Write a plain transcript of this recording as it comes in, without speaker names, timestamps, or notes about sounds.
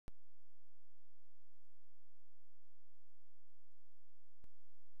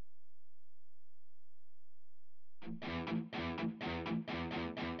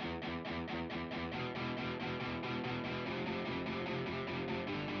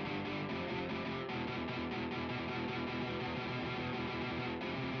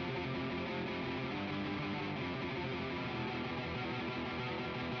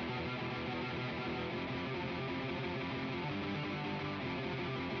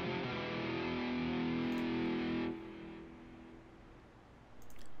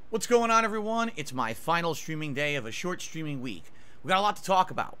What's going on, everyone? It's my final streaming day of a short streaming week. We got a lot to talk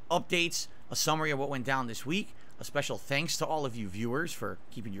about. Updates, a summary of what went down this week, a special thanks to all of you viewers for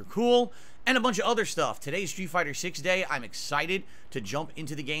keeping your cool, and a bunch of other stuff. Today's Street Fighter 6 day. I'm excited to jump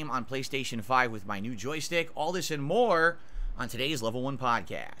into the game on PlayStation 5 with my new joystick. All this and more on today's Level 1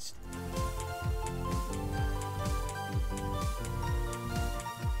 podcast.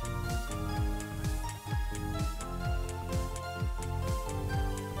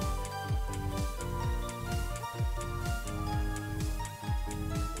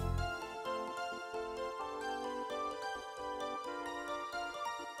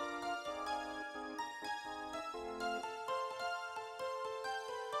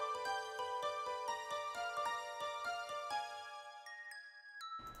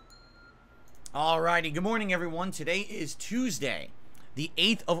 Alrighty, good morning everyone. Today is Tuesday, the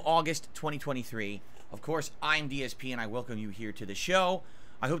 8th of August, 2023. Of course, I'm DSP and I welcome you here to the show.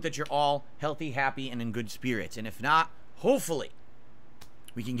 I hope that you're all healthy, happy, and in good spirits. And if not, hopefully,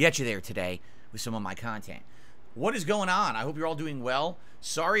 we can get you there today with some of my content. What is going on? I hope you're all doing well.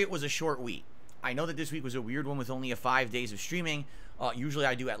 Sorry it was a short week. I know that this week was a weird one with only 5 days of streaming. Usually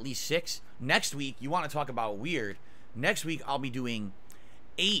I do at least 6. Next week, you want to talk about weird. Next week, I'll be doing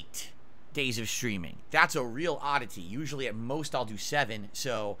 8 days of streaming. That's a real oddity. Usually at most I'll do 7.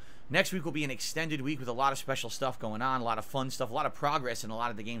 So next week will be an extended week with a lot of special stuff going on, a lot of fun stuff, a lot of progress in a lot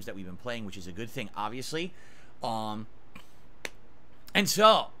of the games that we've been playing, which is a good thing, obviously. And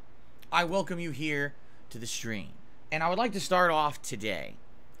so I welcome you here to the stream. And I would like to start off today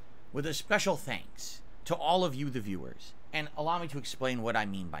with a special thanks to all of you, the viewers. And allow me to explain what I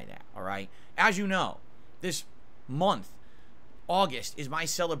mean by that, all right? As you know, this month, August, is my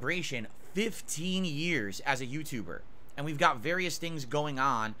celebration 15 years as a YouTuber, and we've got various things going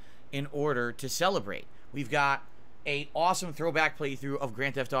on in order to celebrate. We've got an awesome throwback playthrough of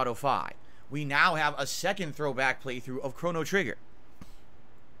Grand Theft Auto 5. We now have a second throwback playthrough of Chrono Trigger.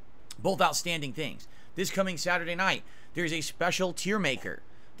 Both outstanding things. This coming Saturday night, there's a special tier maker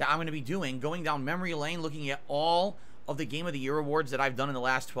that I'm going to be doing, going down memory lane, looking at all of the Game of the Year awards that I've done in the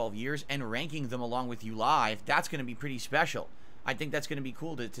last 12 years and ranking them along with you live. That's going to be pretty special. I think that's going to be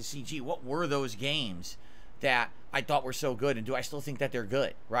cool to see, gee, what were those games that I thought were so good, and do I still think that they're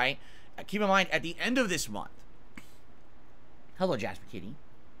good, right? Keep in mind, at the end of this month, hello, Jasper Kitty.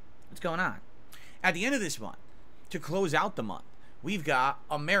 What's going on? At the end of this month, to close out the month, we've got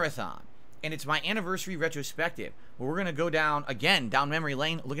a marathon, and it's my anniversary retrospective, where we're going to go down, again, down memory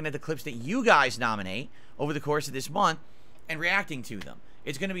lane, looking at the clips that you guys nominate over the course of this month and reacting to them.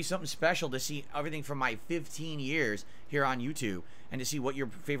 It's going to be something special to see everything from my 15 years here on YouTube and to see what your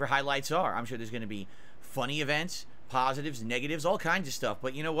favorite highlights are. I'm sure there's going to be funny events, positives, negatives, all kinds of stuff.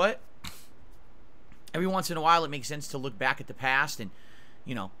 But you know what? Every once in a while, it makes sense to look back at the past and,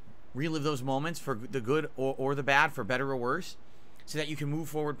 you know, relive those moments for the good or the bad, for better or worse, so that you can move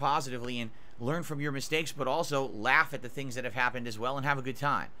forward positively and learn from your mistakes, but also laugh at the things that have happened as well and have a good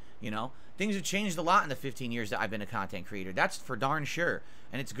time. You know, things have changed a lot in the 15 years that I've been a content creator. That's for darn sure.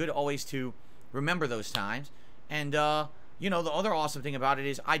 And it's good always to remember those times. And, you know, the other awesome thing about it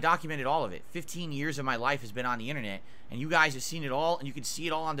is I documented all of it. 15 years of my life has been on the internet, and you guys have seen it all, and you can see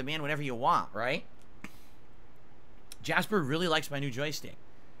it all on demand whenever you want, right? Jasper really likes my new joystick.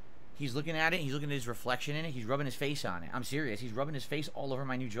 He's looking at it. He's looking at his reflection in it. He's rubbing his face on it. I'm serious. He's rubbing his face all over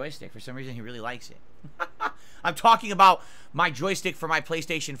my new joystick. For some reason, he really likes it. I'm talking about my joystick for my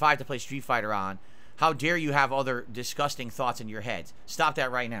PlayStation 5 to play Street Fighter on. How dare you have other disgusting thoughts in your heads? Stop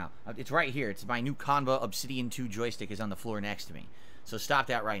that right now. It's right here. It's my new Conva Obsidian 2 joystick is on the floor next to me. So stop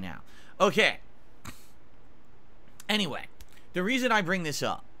that right now. Okay. Anyway, the reason I bring this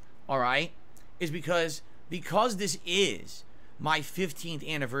up, all right, is because this is my 15th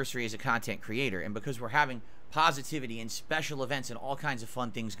anniversary as a content creator, and because we're having positivity and special events and all kinds of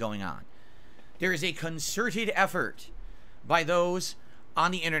fun things going on. There is a concerted effort by those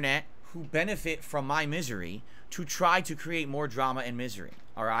on the internet who benefit from my misery to try to create more drama and misery,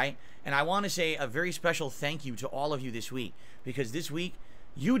 all right? And I want to say a very special thank you to all of you this week, because this week,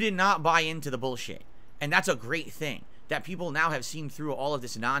 you did not buy into the bullshit. And that's a great thing, that people now have seen through all of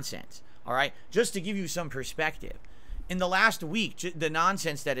this nonsense, all right? Just to give you some perspective. In the last week, the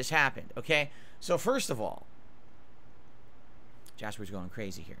nonsense that has happened, okay? So first of all, Jasper's going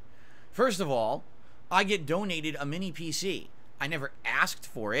crazy here. First of all, I get donated a mini PC. I never asked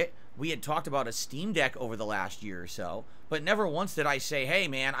for it. We had talked about a Steam Deck over the last year or so, but never once did I say, hey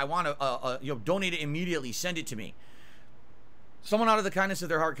man, I want to donate it immediately, send it to me. Someone out of the kindness of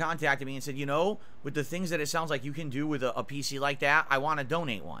their heart contacted me and said, with the things that it sounds like you can do with a PC like that, I want to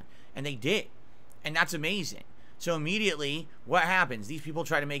donate one. And they did. And that's amazing. So immediately, what happens? These people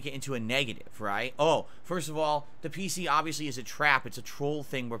try to make it into a negative, right? Oh, first of all, the PC obviously is a trap. It's a troll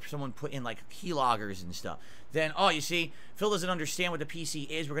thing where someone put in like keyloggers and stuff. Then, oh, you see, Phil doesn't understand what the PC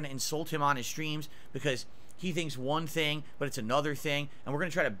is. We're going to insult him on his streams because he thinks one thing, but it's another thing. And we're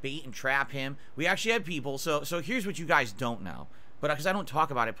going to try to bait and trap him. We actually had people. So here's what you guys don't know. But because I don't talk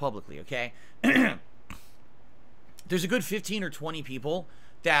about it publicly, okay? There's a good 15 or 20 people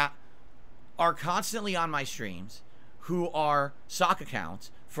that are constantly on my streams who are sock accounts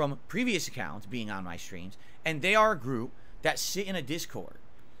from previous accounts being on my streams, and they are a group that sit in a Discord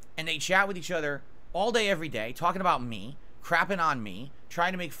and they chat with each other all day every day talking about me, crapping on me,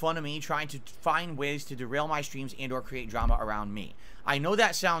 trying to make fun of me, trying to find ways to derail my streams and or create drama around me. I know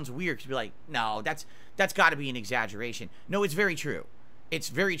that sounds weird because you're like, no, that's got to be an exaggeration. No, it's very true. It's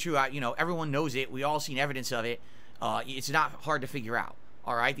very true. Everyone knows it. We all seen evidence of it. It's not hard to figure out.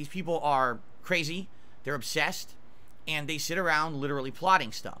 All right, these people are crazy, they're obsessed, and they sit around literally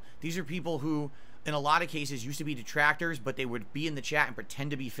plotting stuff. These are people who, in a lot of cases, used to be detractors, but they would be in the chat and pretend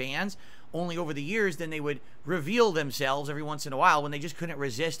to be fans. Only over the years, then they would reveal themselves every once in a while when they just couldn't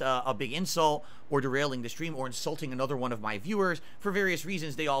resist a big insult or derailing the stream or insulting another one of my viewers. For various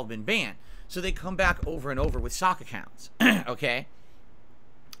reasons, they all have been banned. So they come back over and over with sock accounts, okay?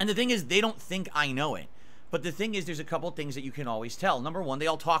 And the thing is, they don't think I know it. But the thing is, there's a couple things that you can always tell. Number one, they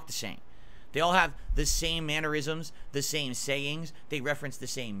all talk the same. They all have the same mannerisms, the same sayings. They reference the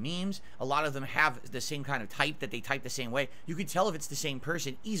same memes. A lot of them have the same kind of type that they type the same way. You can tell if it's the same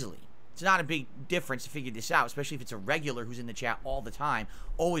person easily. It's not a big difference to figure this out, especially if it's a regular who's in the chat all the time,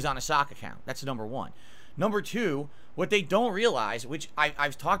 always on a sock account. That's number one. Number two, what they don't realize, which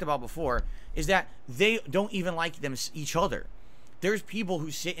I've talked about before, is that they don't even like each other. There's people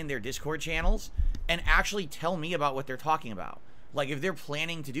who sit in their Discord channels and actually tell me about what they're talking about. Like if they're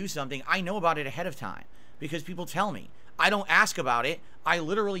planning to do something, I know about it ahead of time because people tell me. I don't ask about it. I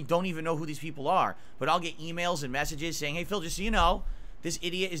literally don't even know who these people are. But I'll get emails and messages saying, hey, Phil, just so you know, this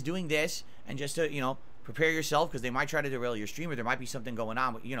idiot is doing this. And just to, prepare yourself because they might try to derail your stream or there might be something going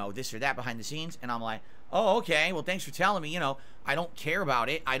on with, this or that behind the scenes. And I'm like, oh, okay. Well, thanks for telling me. I don't care about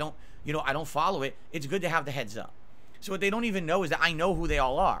it. I don't follow it. It's good to have the heads up. So what they don't even know is that I know who they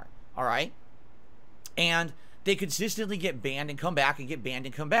all are. All right. And they consistently get banned and come back and get banned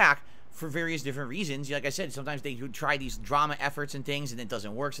and come back for various different reasons. Like I said, sometimes they try these drama efforts and things and it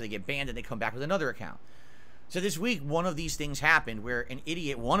doesn't work. So they get banned and they come back with another account. So this week, one of these things happened where an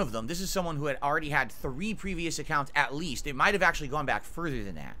idiot, one of them, this is someone who had already had 3 previous accounts at least. It might have actually gone back further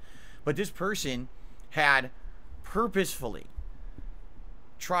than that. But this person had purposefully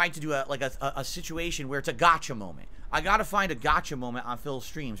tried to do a situation where it's a gotcha moment. I got to find a gotcha moment on Phil's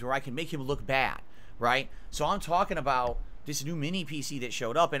streams where I can make him look bad, right? So I'm talking about this new mini PC that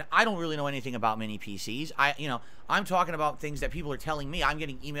showed up, and I don't really know anything about mini PCs. I'm talking about things that people are telling me. I'm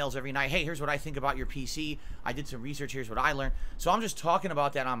getting emails every night. Hey, here's what I think about your PC. I did some research. Here's what I learned. So I'm just talking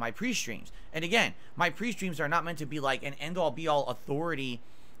about that on my pre-streams. And again, my pre-streams are not meant to be like an end-all be-all authority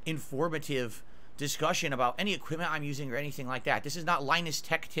informative discussion about any equipment I'm using or anything like that. This is not Linus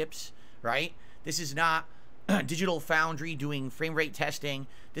Tech Tips, right? This is not Digital Foundry doing frame rate testing.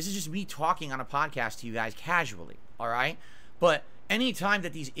 This is just me talking on a podcast to you guys casually, all right? But anytime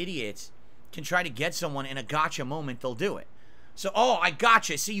that these idiots can try to get someone in a gotcha moment, they'll do it. So, oh, I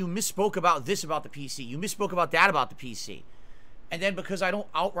gotcha. See, you misspoke about this about the PC. You misspoke about that about the PC. And then because I don't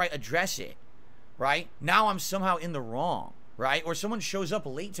outright address it, right, now I'm somehow in the wrong, right? Or someone shows up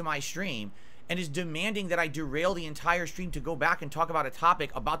late to my stream and is demanding that I derail the entire stream to go back and talk about a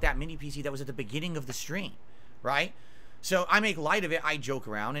topic about that mini PC that was at the beginning of the stream, right? So I make light of it, I joke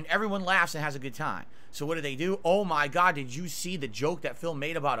around, and everyone laughs and has a good time. So what do? Oh my God, did you see the joke that Phil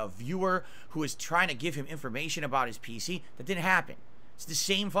made about a viewer who is trying to give him information about his PC? That didn't happen. It's the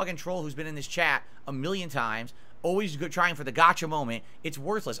same fucking troll who's been in this chat a million times, always trying for the gotcha moment. It's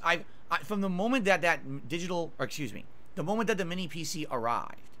worthless. From the moment that the moment that the mini PC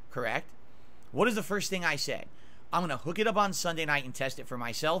arrived, correct? What is the first thing I said? I'm going to hook it up on Sunday night and test it for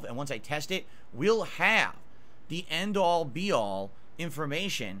myself, and once I test it, we'll have the end-all, be-all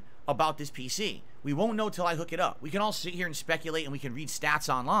information about this PC. We won't know till I hook it up. We can all sit here and speculate and we can read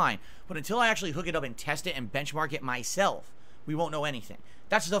stats online, but until I actually hook it up and test it and benchmark it myself, we won't know anything.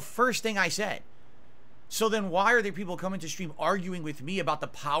 That's the first thing I said. So then why are there people coming to stream arguing with me about the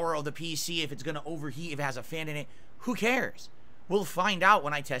power of the PC, if it's going to overheat, if it has a fan in it? Who cares? We'll find out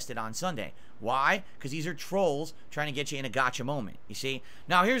when I test it on Sunday. Why? Because these are trolls trying to get you in a gotcha moment, you see?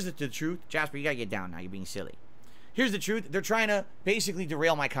 Now, here's the truth. Jasper, you got to get down now. You're being silly. Here's the truth. They're trying to basically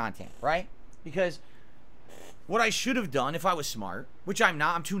derail my content, right? Because what I should have done if I was smart, which I'm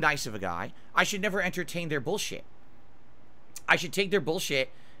not, I'm too nice of a guy, I should never entertain their bullshit. I should take their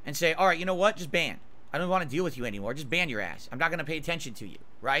bullshit and say, all right, you know what? Just ban. I don't want to deal with you anymore. Just ban your ass. I'm not going to pay attention to you,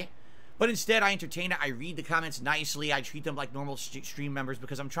 right? But instead, I entertain it. I read the comments nicely. I treat them like normal stream members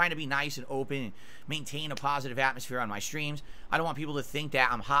because I'm trying to be nice and open and maintain a positive atmosphere on my streams. I don't want people to think that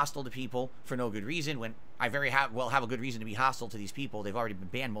I'm hostile to people for no good reason when I well have a good reason to be hostile to these people. They've already been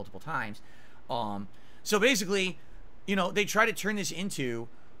banned multiple times. So basically, you know, they try to turn this into,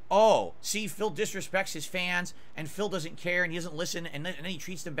 oh, see, Phil disrespects his fans and Phil doesn't care and he doesn't listen and then he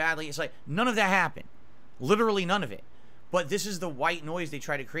treats them badly. It's like, none of that happened. Literally none of it. But this is the white noise they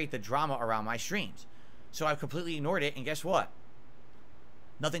try to create, the drama around my streams. So I've completely ignored it, and guess what?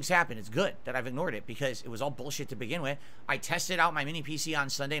 Nothing's happened. It's good that I've ignored it because it was all bullshit to begin with. I tested out my mini PC on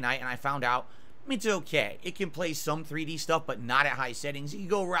Sunday night, and I found out it's okay. It can play some 3D stuff, but not at high settings. You can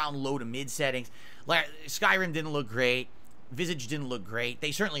go around low to mid settings. Like Skyrim didn't look great. Visage didn't look great.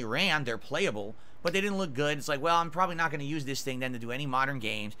 They certainly ran. They're playable, but they didn't look good. It's like, well, I'm probably not going to use this thing then to do any modern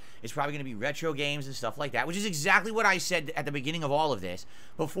games. It's probably going to be retro games and stuff like that, which is exactly what I said at the beginning of all of this,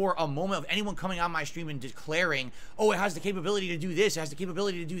 before a moment of anyone coming on my stream and declaring, oh, it has the capability to do this, it has the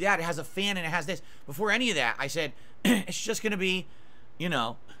capability to do that, it has a fan and it has this. Before any of that, I said, it's just going to be, you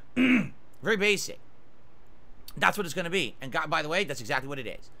know, very basic. That's what it's going to be. And God, by the way, that's exactly what it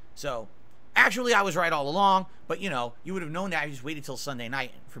is. So actually, I was right all along, but, you know, you would have known that. I just waited till Sunday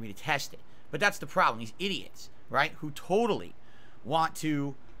night for me to test it. But that's the problem. These idiots, right, who totally want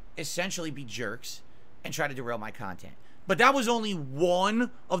to essentially be jerks and try to derail my content. But that was only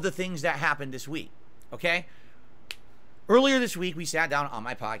one of the things that happened this week, okay? Earlier this week, we sat down on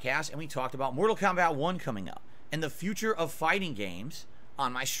my podcast and we talked about Mortal Kombat 1 coming up and the future of fighting games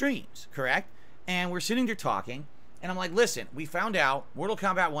on my streams, correct? And we're sitting there talking, and I'm like, listen, we found out Mortal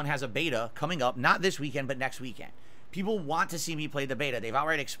Kombat 1 has a beta coming up, not this weekend, but next weekend. People want to see me play the beta. They've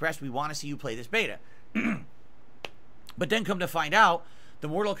already expressed, we want to see you play this beta. But then come to find out, the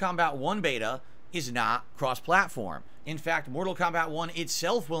Mortal Kombat 1 beta is not cross-platform. In fact, Mortal Kombat 1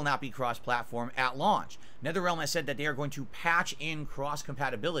 itself will not be cross-platform at launch. NetherRealm has said that they are going to patch in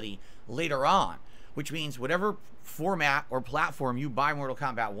cross-compatibility later on, which means whatever format or platform you buy Mortal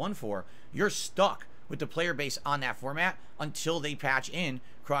Kombat 1 for, you're stuck with the player base on that format until they patch in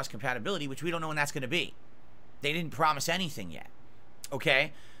cross-compatibility, which we don't know when that's going to be. They didn't promise anything yet,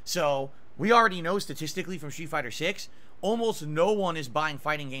 okay? So we already know statistically from Street Fighter 6, almost no one is buying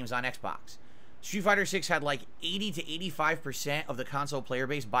fighting games on Xbox. Street Fighter 6 had like 80 to 85% of the console player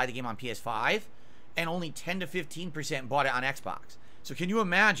base buy the game on PS5, and only 10 to 15% bought it on Xbox. So can you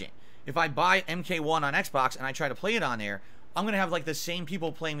imagine if I buy MK1 on Xbox and I try to play it on there, I'm going to have like the same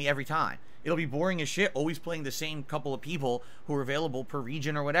people playing me every time. It'll be boring as shit, always playing the same couple of people who are available per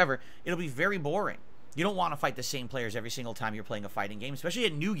region or whatever. It'll be very boring. You don't want to fight the same players every single time you're playing a fighting game, especially a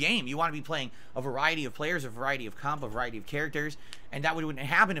new game. You want to be playing a variety of players, a variety of comp, a variety of characters, and that wouldn't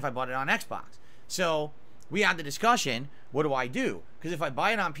happen if I bought it on Xbox. So we had the discussion, what do I do? Because if I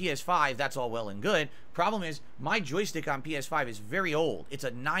buy it on PS5, that's all well and good. Problem is, my joystick on PS5 is very old. It's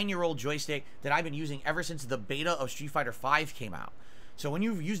a 9-year-old joystick that I've been using ever since the beta of Street Fighter V came out. So when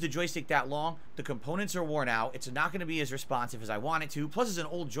you've used the joystick that long, the components are worn out. It's not going to be as responsive as I want it to. Plus, it's an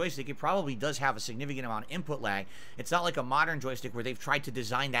old joystick. It probably does have a significant amount of input lag. It's not like a modern joystick where they've tried to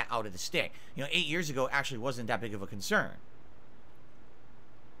design that out of the stick. You know, 8 years ago, it actually wasn't that big of a concern.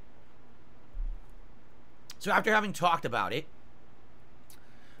 So after having talked about it,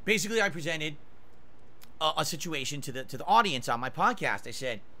 basically I presented a situation to the audience on my podcast. I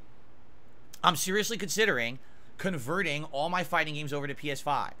said, I'm seriously considering converting all my fighting games over to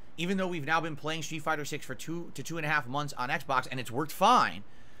PS5. Even though we've now been playing Street Fighter 6 for 2 to 2.5 months on Xbox and it's worked fine,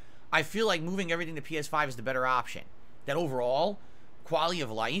 I feel like moving everything to PS5 is the better option. That overall, quality of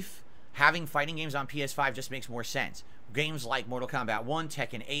life, having fighting games on PS5 just makes more sense. Games like Mortal Kombat 1,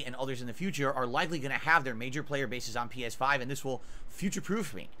 Tekken 8, and others in the future are likely going to have their major player bases on PS5, and this will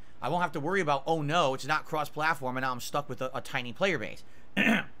future-proof me. I won't have to worry about, oh no, it's not cross-platform, and now I'm stuck with a tiny player base.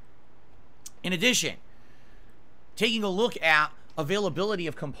 In addition, taking a look at availability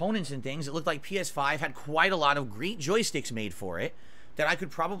of components and things, it looked like PS5 had quite a lot of great joysticks made for it, that I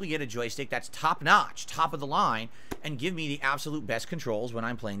could probably get a joystick that's top-notch, top of the line, and give me the absolute best controls when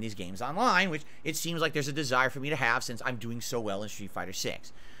I'm playing these games online, which it seems like there's a desire for me to have since I'm doing so well in Street Fighter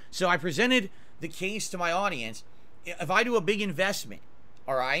 6. So I presented the case to my audience. If I do a big investment,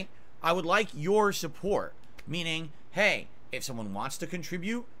 all right, I would like your support. Meaning, hey, if someone wants to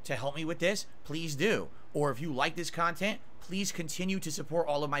contribute to help me with this, please do. Or if you like this content, please continue to support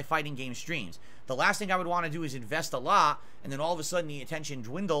all of my fighting game streams. The last thing I would want to do is invest a lot, and then all of a sudden the attention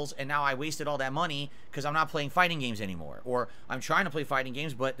dwindles, and now I wasted all that money because I'm not playing fighting games anymore. Or I'm trying to play fighting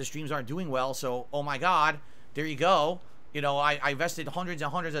games, but the streams aren't doing well, so, oh my God, there you go. You know, I invested hundreds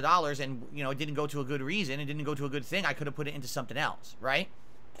and hundreds of dollars, and, you know, it didn't go to a good reason. It didn't go to a good thing. I could have put it into something else, right?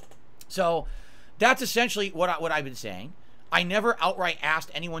 So that's essentially what I've been saying. I never outright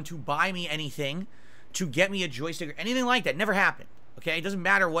asked anyone to buy me anything, to get me a joystick or anything like that. Never happened, okay? It doesn't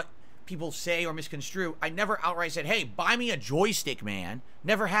matter what people say or misconstrue. I never outright said, hey, buy me a joystick, man.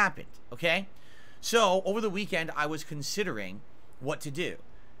 Never happened, okay? So over the weekend, I was considering what to do.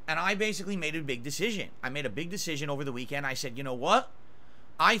 And I basically made a big decision. I made a big decision over the weekend. I said, you know what?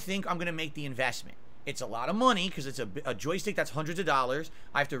 I think I'm going to make the investment. It's a lot of money because it's a joystick that's hundreds of dollars.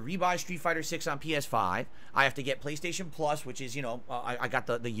 I have to rebuy Street Fighter 6 on PS5. I have to get PlayStation Plus, which is, you know, I got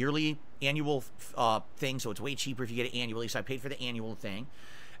the yearly annual thing, so it's way cheaper if you get it annually. So I paid for the annual thing.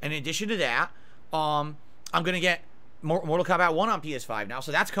 And in addition to that, I'm going to get Mortal Kombat 1 on PS5 now.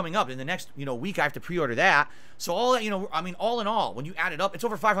 So that's coming up in the next, you know, week. I have to pre-order that. So all that, you know, I mean, all in all, when you add it up, it's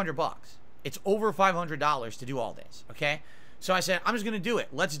over $500. It's over $500 to do all this, okay? So I said, I'm just going to do it.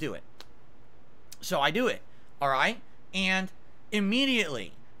 Let's do it. So I do it, all right? And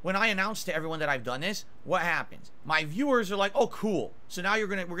immediately, when I announce to everyone that I've done this, what happens? My viewers are like, oh, cool. So now we're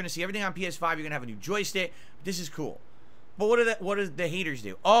gonna see everything on PS5. You're gonna have a new joystick. This is cool. But what do the haters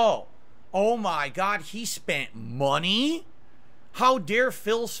do? Oh my God, he spent money? How dare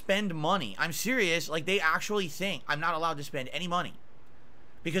Phil spend money? I'm serious. Like, they actually think I'm not allowed to spend any money.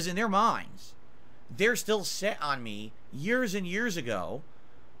 Because in their minds, they're still set on me years and years ago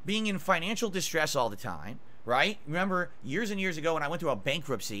being in financial distress all the time, right? Remember, years and years ago when I went through a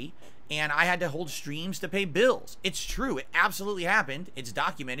bankruptcy and I had to hold streams to pay bills. It's true. It absolutely happened. It's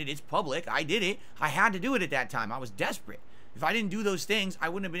documented. It's public. I did it. I had to do it at that time. I was desperate. If I didn't do those things, I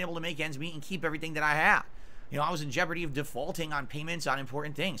wouldn't have been able to make ends meet and keep everything that I had. You know, I was in jeopardy of defaulting on payments on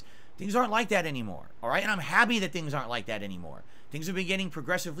important things. Things aren't like that anymore, all right? And I'm happy that things aren't like that anymore. Things have been getting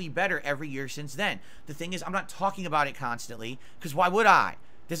progressively better every year since then. The thing is, I'm not talking about it constantly, because why would I?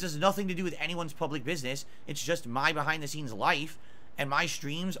 This has nothing to do with anyone's public business. It's just my behind-the-scenes life, and my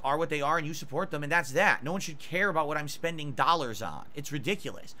streams are what they are, and you support them, and that's that. No one should care about what I'm spending dollars on. It's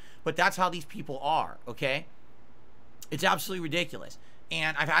ridiculous. But that's how these people are, okay? It's absolutely ridiculous.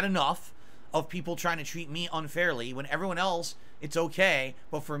 And I've had enough of people trying to treat me unfairly when everyone else, it's okay.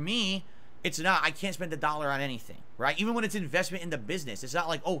 But for me, it's not. I can't spend a dollar on anything, right? Even when it's investment in the business. It's not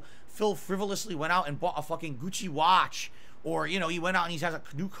like, oh, Phil frivolously went out and bought a fucking Gucci watch. Or, you know, he went out and he has a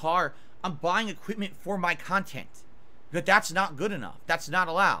new car. I'm buying equipment for my content. But that's not good enough. That's not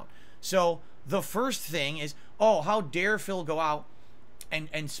allowed. So the first thing is, oh, how dare Phil go out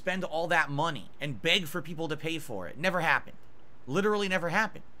and spend all that money and beg for people to pay for it. Never happened. Literally never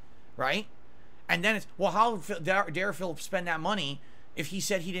happened, right? And then it's, well, how dare Phil spend that money if he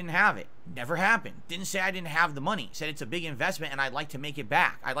said he didn't have it? Never happened. Didn't say I didn't have the money. Said it's a big investment and I'd like to make it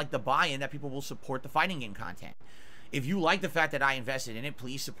back. I'd like the buy-in that people will support the fighting game content. If you like the fact that I invested in it,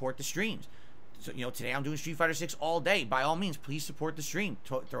 please support the streams. So, you know, today I'm doing Street Fighter 6 all day. By all means, please support the stream.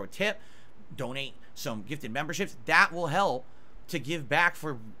 Throw a tip, donate some gifted memberships. That will help to give back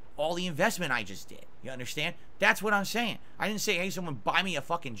for all the investment I just did. You understand? That's what I'm saying. I didn't say, hey, someone buy me a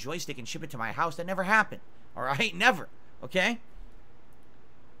fucking joystick and ship it to my house. That never happened. All right? Never. Okay?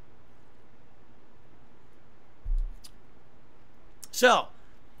 So,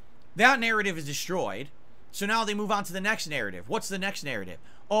 that narrative is destroyed. So now they move on to the next narrative. What's the next narrative?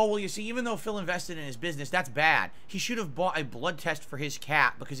 Oh, well, you see, even though Phil invested in his business, that's bad. He should have bought a blood test for his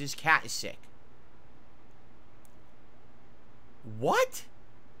cat because his cat is sick. What?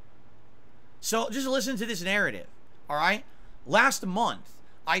 So just listen to this narrative, all right? Last month,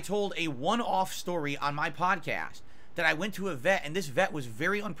 I told a one-off story on my podcast that I went to a vet, and this vet was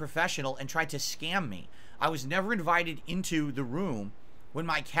very unprofessional and tried to scam me. I was never invited into the room when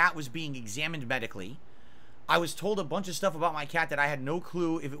my cat was being examined medically. I was told a bunch of stuff about my cat that I had no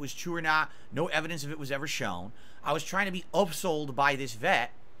clue if it was true or not, no evidence if it was ever shown. I was trying to be upsold by this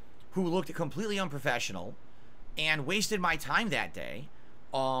vet who looked completely unprofessional and wasted my time that day.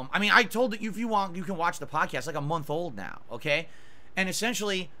 I mean, I told that if you want, you can watch the podcast, like a month old now, okay? And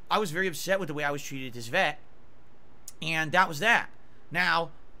essentially, I was very upset with the way I was treated at this vet, and that was that. Now,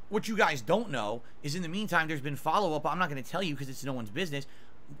 what you guys don't know is in the meantime, there's been follow-up. I'm not going to tell you because it's no one's business.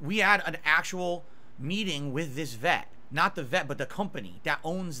 We had an actual meeting with this vet. Not the vet, but the company that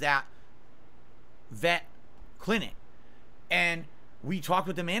owns that vet clinic. And we talked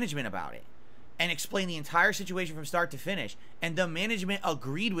with the management about it and explained the entire situation from start to finish. And the management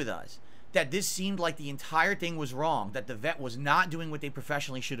agreed with us that this seemed like the entire thing was wrong, that the vet was not doing what they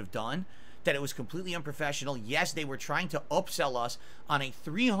professionally should have done, that it was completely unprofessional. Yes, they were trying to upsell us on a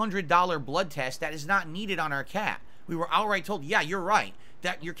 $300 blood test that is not needed on our cat. We were outright told, yeah, you're right,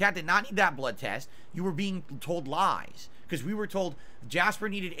 that your cat did not need that blood test. You were being told lies, because we were told Jasper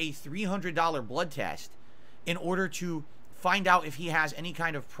needed a $300 blood test in order to find out if he has any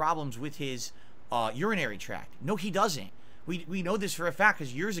kind of problems with his urinary tract. No, he doesn't. We know this for a fact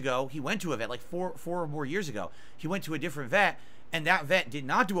because years ago, he went to a vet, like four or more years ago. He went to a different vet, and that vet did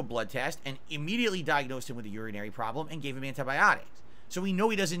not do a blood test and immediately diagnosed him with a urinary problem and gave him antibiotics. So we know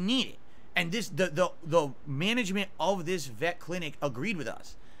he doesn't need it. And this the management of this vet clinic agreed with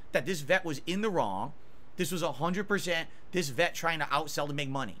us that this vet was in the wrong. This was 100% this vet trying to outsell to make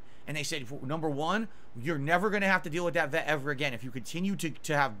money. And they said, number one, you're never going to have to deal with that vet ever again. If you continue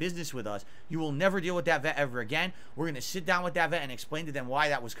to have business with us, you will never deal with that vet ever again. We're going to sit down with that vet and explain to them why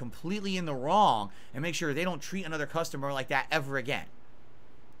that was completely in the wrong and make sure they don't treat another customer like that ever again.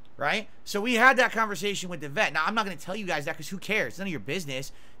 Right? So we had that conversation with the vet. Now, I'm not going to tell you guys that because who cares? It's none of your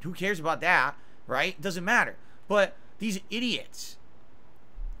business. Who cares about that? Right? It doesn't matter. But these idiots,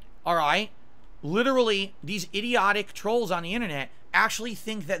 all right, literally these idiotic trolls on the internet actually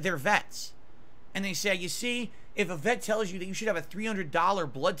think that they're vets. And they say, you see, if a vet tells you that you should have a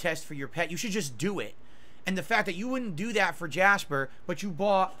 $300 blood test for your pet, you should just do it. And the fact that you wouldn't do that for Jasper, but you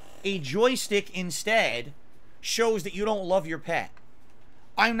bought a joystick instead, shows that you don't love your pet.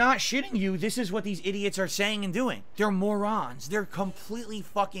 I'm not shitting you. This is what these idiots are saying and doing. They're morons. They're completely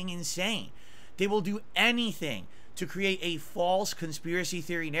fucking insane. They will do anything to create a false conspiracy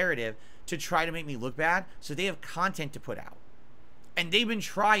theory narrative to try to make me look bad, so they have content to put out. And they've been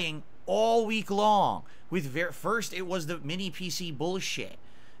trying all week long with first it was the mini PC bullshit,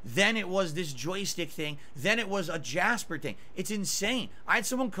 then it was this joystick thing, then it was a Jasper thing. It's insane. I had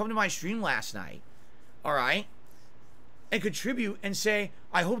someone come to my stream last night, all right, and contribute and say,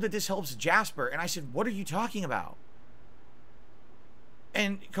 I hope that this helps Jasper. And I said, what are you talking about?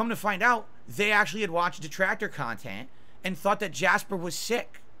 And come to find out, they actually had watched detractor content and thought that Jasper was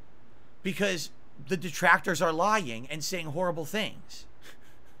sick because the detractors are lying and saying horrible things.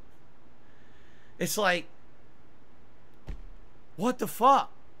 It's like, what the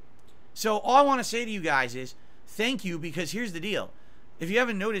fuck? So all I want to say to you guys is thank you, because here's the deal. If you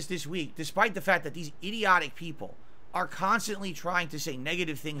haven't noticed this week, despite the fact that these idiotic people are constantly trying to say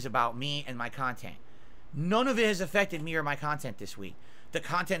negative things about me and my content, none of it has affected me or my content this week. The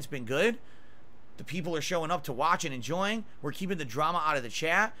content's been good. The people are showing up to watch and enjoying. We're keeping the drama out of the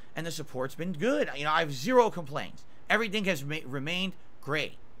chat, and the support's been good. You know, I have zero complaints. Everything has remained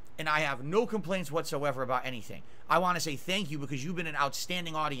great, and I have no complaints whatsoever about anything. I want to say thank you because you've been an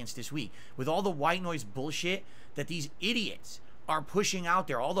outstanding audience this week. With all the white noise bullshit that these idiots are pushing out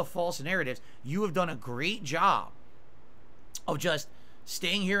there, all the false narratives, you have done a great job of just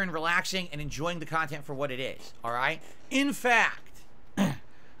staying here and relaxing and enjoying the content for what it is, all right? In fact,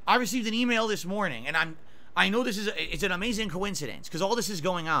 I received an email this morning, and I know it's an amazing coincidence because all this is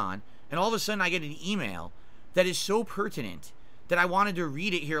going on, and all of a sudden I get an email that is so pertinent that I wanted to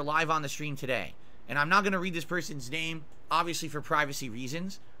read it here live on the stream today. And I'm not going to read this person's name, obviously for privacy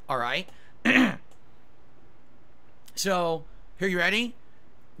reasons, all right? So, here, you ready?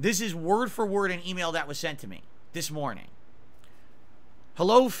 This is word for word an email that was sent to me this morning.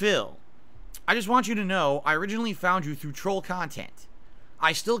 Hello, Phil. I just want you to know I originally found you through troll content.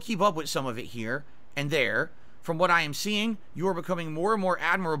 I still keep up with some of it here and there. From what I am seeing, you are becoming more and more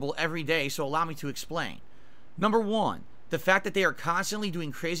admirable every day, so allow me to explain. Number one, the fact that they are constantly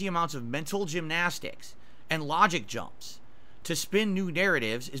doing crazy amounts of mental gymnastics and logic jumps to spin new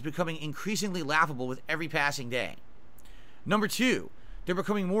narratives is becoming increasingly laughable with every passing day. Number two, they're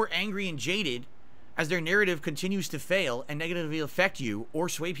becoming more angry and jaded as their narrative continues to fail and negatively affect you or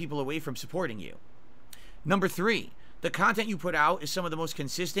sway people away from supporting you. Number three, the content you put out is some of the most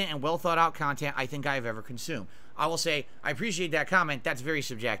consistent and well thought out content I think I have ever consumed. I will say, I appreciate that comment. That's very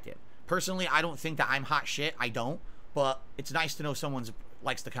subjective. Personally, I don't think that I'm hot shit. I don't. But it's nice to know someone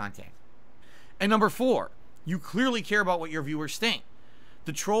likes the content. And number four, you clearly care about what your viewers think.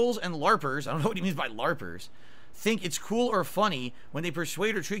 The trolls and LARPers, I don't know what he means by LARPers, think it's cool or funny when they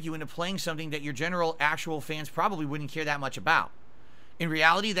persuade or trick you into playing something that your general actual fans probably wouldn't care that much about. In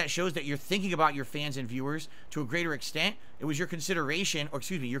reality, that shows that you're thinking about your fans and viewers to a greater extent. It was your consideration, or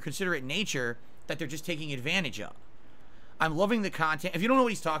excuse me, your considerate nature that they're just taking advantage of. I'm loving the content. If you don't know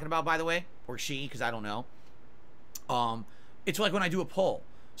what he's talking about, by the way, or she, because I don't know, it's like when I do a poll.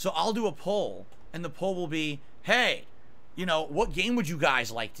 So I'll do a poll and the poll will be, hey, you know, what game would you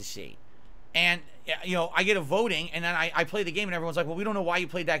guys like to see? And, you know, I get a voting, and then I play the game, and everyone's like, well, we don't know why you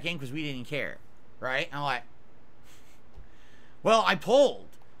played that game because we didn't care, right? And I'm like, well, I polled.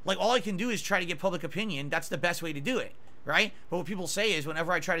 Like, all I can do is try to get public opinion. That's the best way to do it, right? But what people say is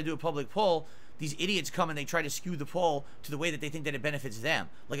whenever I try to do a public poll, these idiots come and they try to skew the poll to the way that they think that it benefits them.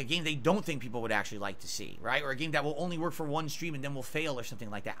 Like a game they don't think people would actually like to see, right? Or a game that will only work for one stream and then will fail or something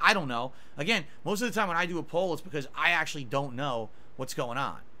like that. I don't know. Again, most of the time when I do a poll, it's because I actually don't know what's going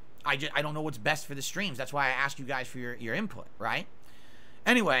on. I don't know what's best for the streams. That's why I ask you guys for your input, right?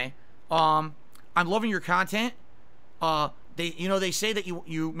 Anyway, I'm loving your content. They say that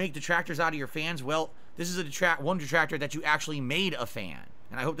you make detractors out of your fans. Well, this is one detractor that you actually made a fan.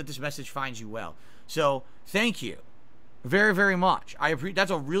 And I hope that this message finds you well. So, thank you very, very much.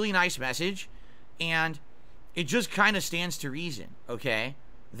 That's a really nice message. And it just kind of stands to reason, okay,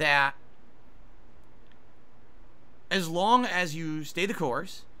 that as long as you stay the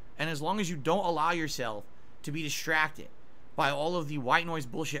course and as long as you don't allow yourself to be distracted by all of the white noise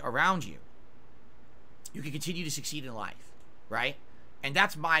bullshit around you, you can continue to succeed in life, right? And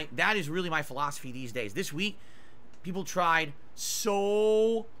that is really my philosophy these days. This week, people tried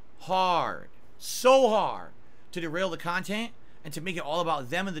so hard to derail the content and to make it all about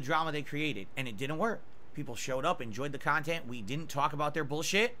them and the drama they created, and it didn't work. People showed up, enjoyed the content. We didn't talk about their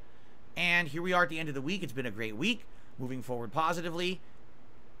bullshit, and here we are at the end of the week. It's been a great week, moving forward positively.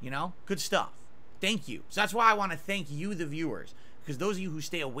 You know, good stuff. Thank you. So that's why I want to thank you, the viewers, because those of you who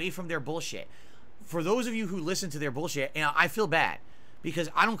stay away from their bullshit, for those of you who listen to their bullshit, you know, I feel bad because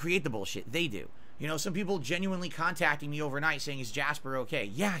I don't create the bullshit. They do. You know, some people genuinely contacting me overnight saying, is Jasper okay?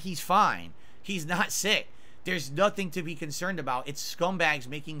 Yeah, he's fine. He's not sick. There's nothing to be concerned about. It's scumbags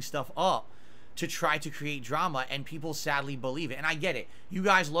making stuff up to try to create drama, and people sadly believe it. And I get it. You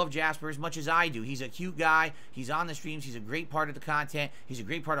guys love Jasper as much as I do. He's a cute guy. He's on the streams. He's a great part of the content. He's a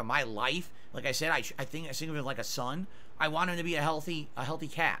great part of my life. Like I said, I think of him like a son. I want him to be a healthy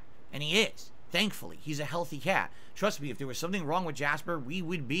cat, and he is. Thankfully, he's a healthy cat. Trust me, if there was something wrong with Jasper, we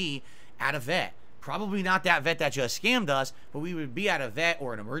would be at a vet. Probably not that vet that just scammed us, but we would be at a vet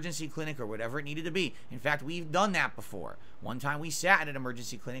or an emergency clinic or whatever it needed to be. In fact, we've done that before. One time we sat at an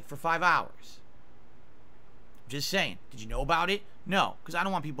emergency clinic for 5 hours. Just saying. Did you know about it? No, because I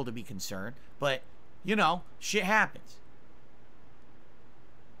don't want people to be concerned. But, you know, shit happens.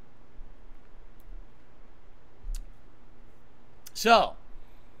 So,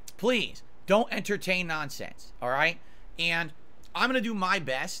 please, don't entertain nonsense, all right? And I'm going to do my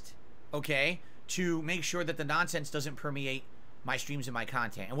best, okay, to make sure that the nonsense doesn't permeate my streams and my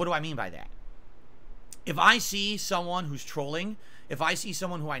content. And what do I mean by that? If I see someone who's trolling, if I see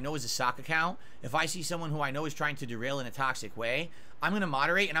someone who I know is a sock account, if I see someone who I know is trying to derail in a toxic way, I'm going to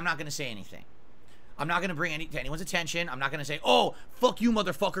moderate and I'm not going to say anything. I'm not going to bring to anyone's attention. I'm not going to say, oh, fuck you,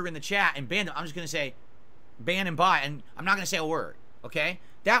 motherfucker, in the chat and ban them. I'm just going to say ban and buy, and I'm not going to say a word, okay?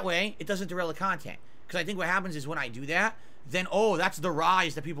 That way, it doesn't derail the content. Because I think what happens is when I do that, then, oh, that's the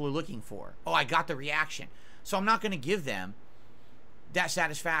rise that people are looking for. Oh, I got the reaction. So I'm not going to give them that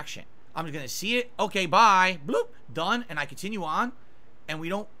satisfaction. I'm going to see it. Okay, bye. Bloop. Done. And I continue on. And we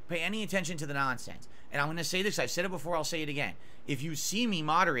don't pay any attention to the nonsense. And I'm going to say this. I've said it before. I'll say it again. If you see me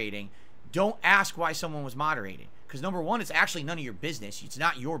moderating, don't ask why someone was moderating. Because number one, it's actually none of your business. It's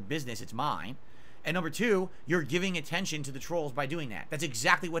not your business. It's mine. And number two, you're giving attention to the trolls by doing that. That's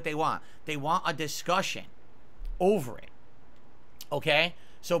exactly what they want. They want a discussion over it. Okay?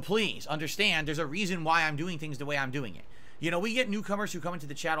 So please understand there's a reason why I'm doing things the way I'm doing it. You know, we get newcomers who come into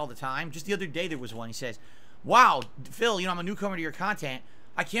the chat all the time. Just the other day there was one. He says, wow, Phil, you know, I'm a newcomer to your content.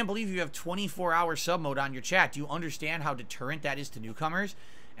 I can't believe you have 24-hour sub mode on your chat. Do you understand how deterrent that is to newcomers?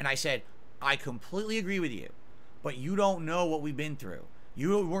 And I said, I completely agree with you, but you don't know what we've been through.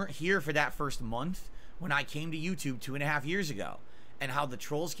 You weren't here for that first month when I came to YouTube 2.5 years ago, and how the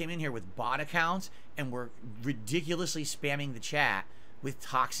trolls came in here with bot accounts and were ridiculously spamming the chat with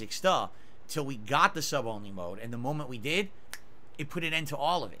toxic stuff till we got the sub-only mode. And the moment we did, it put an end to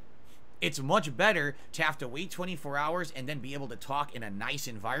all of it. It's much better to have to wait 24 hours and then be able to talk in a nice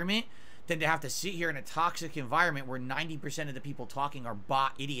environment than to have to sit here in a toxic environment where 90% of the people talking are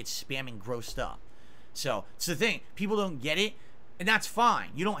bot idiots spamming gross stuff. So it's the thing. People don't get it. And that's fine.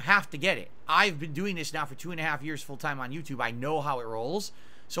 You don't have to get it. I've been doing this now for 2.5 years full-time on YouTube. I know how it rolls.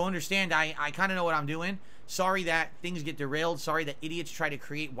 So understand, I kind of know what I'm doing. Sorry that things get derailed. Sorry that idiots try to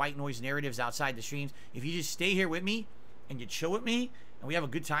create white noise narratives outside the streams. If you just stay here with me and you chill with me and we have a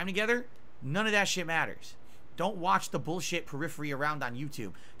good time together, none of that shit matters. Don't watch the bullshit periphery around on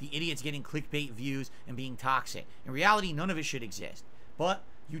YouTube. The idiots getting clickbait views and being toxic. In reality, none of it should exist. But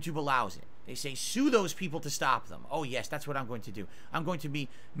YouTube allows it. They say, sue those people to stop them. Oh, yes, that's what I'm going to do. I'm going to be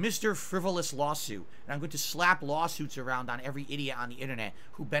Mr. Frivolous Lawsuit, and I'm going to slap lawsuits around on every idiot on the internet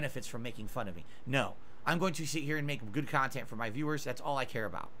who benefits from making fun of me. No, I'm going to sit here and make good content for my viewers. That's all I care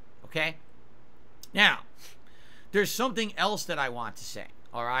about, okay? Now, there's something else that I want to say,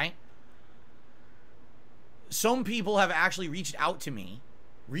 all right? Some people have actually reached out to me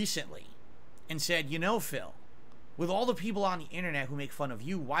recently and said, you know, Phil, with all the people on the internet who make fun of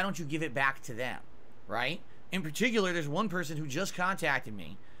you, why don't you give it back to them, right? In particular, there's one person who just contacted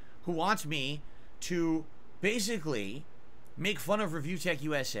me who wants me to basically make fun of Review Tech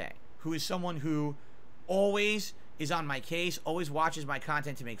USA, who is someone who always is on my case, always watches my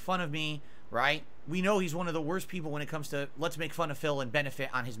content to make fun of me, right? We know he's one of the worst people when it comes to let's make fun of Phil and benefit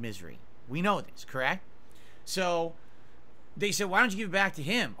on his misery. We know this, correct? So they said, why don't you give it back to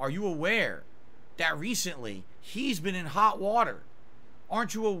him? Are you aware that recently he's been in hot water?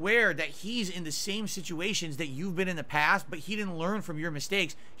 Aren't you aware that he's in the same situations that you've been in the past, but he didn't learn from your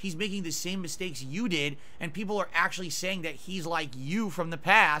mistakes? He's making the same mistakes you did, and people are actually saying that he's like you from the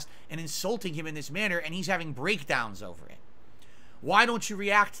past and insulting him in this manner, and he's having breakdowns over it. Why don't you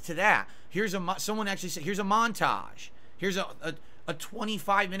react to that? Someone actually said, here's a montage. Here's a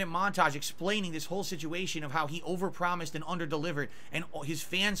 25-minute montage explaining this whole situation of how he overpromised and underdelivered, and his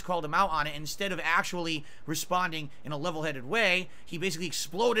fans called him out on it. Instead of actually responding in a level-headed way, he basically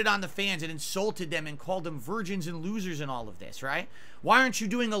exploded on the fans and insulted them and called them virgins and losers and all of this, right? Why aren't you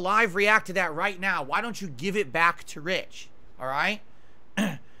doing a live react to that right now? Why don't you give it back to Rich, all right?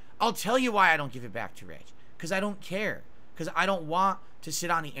 I'll tell you why I don't give it back to Rich. Because I don't care. Because I don't want to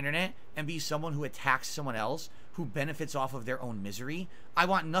sit on the internet and be someone who attacks someone else who benefits off of their own misery. I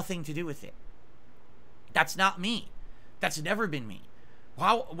want nothing to do with it. That's not me. That's never been me.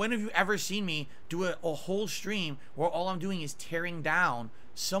 When have you ever seen me do a whole stream where all I'm doing is tearing down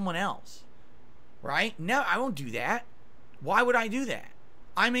someone else? Right? No, I won't do that. Why would I do that?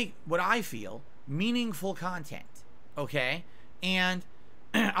 I make what I feel meaningful content. Okay? And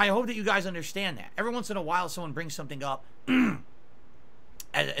I hope that you guys understand that. Every once in a while, someone brings something up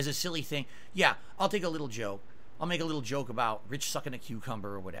as a silly thing. Yeah, I'll take a little joke. I'll make a little joke about Rich sucking a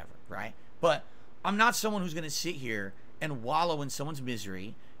cucumber or whatever, right? But I'm not someone who's going to sit here and wallow in someone's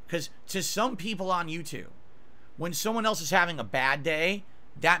misery, because to some people on YouTube, when someone else is having a bad day,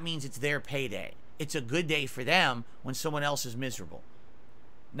 that means it's their payday. It's a good day for them when someone else is miserable.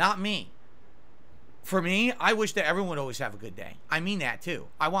 Not me. For me, I wish that everyone would always have a good day. I mean that too.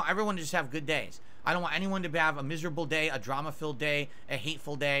 I want everyone to just have good days. I don't want anyone to have a miserable day, a drama-filled day, a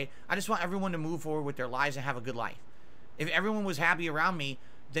hateful day. I just want everyone to move forward with their lives and have a good life. If everyone was happy around me,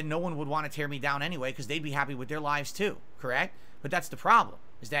 then no one would want to tear me down anyway, because they'd be happy with their lives too, correct? But that's the problem,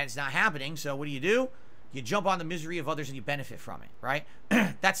 is that it's not happening. So what do? You jump on the misery of others and you benefit from it, right?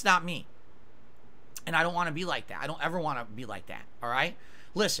 That's not me. And I don't want to be like that. I don't ever want to be like that, all right?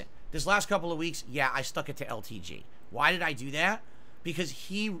 Listen, this last couple of weeks, yeah, I stuck it to LTG. Why did I do that? Because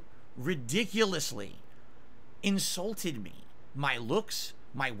he ridiculously insulted me. My looks,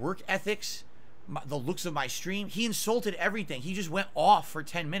 my work ethics, the looks of my stream. He insulted everything. He just went off for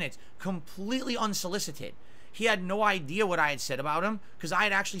 10 minutes, completely unsolicited. He had no idea what I had said about him, because I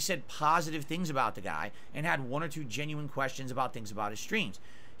had actually said positive things about the guy and had one or two genuine questions about things about his streams.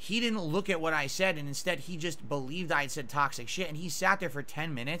 He didn't look at what I said, and instead he just believed I had said toxic shit, and he sat there for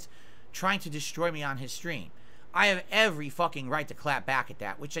 10 minutes trying to destroy me on his stream. I have every fucking right to clap back at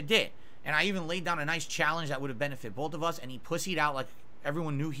that, which I did. And I even laid down a nice challenge that would have benefited both of us, and he pussied out like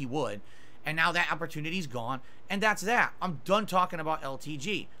everyone knew he would. And now that opportunity's gone, and that's that. I'm done talking about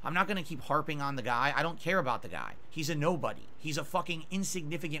LTG. I'm not going to keep harping on the guy. I don't care about the guy. He's a nobody. He's a fucking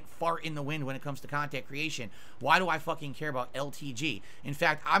insignificant fart in the wind when it comes to content creation. Why do I fucking care about LTG? In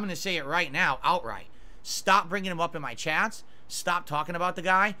fact, I'm going to say it right now, outright. Stop bringing him up in my chats. Stop talking about the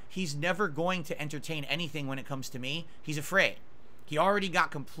guy. He's never going to entertain anything when it comes to me. He's afraid. He already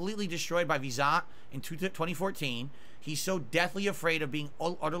got completely destroyed by Vizant in 2014. He's so deathly afraid of being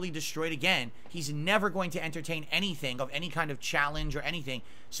utterly destroyed again. He's never going to entertain anything of any kind of challenge or anything.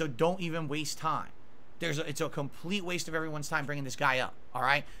 So don't even waste time. It's a complete waste of everyone's time bringing this guy up. All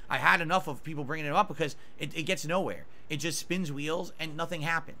right. I had enough of people bringing him up because it gets nowhere. It just spins wheels and nothing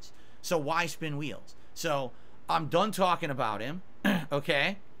happens. So why spin wheels? So I'm done talking about him.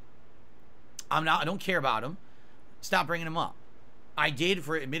 Okay. I don't care about him. Stop bringing him up. I did,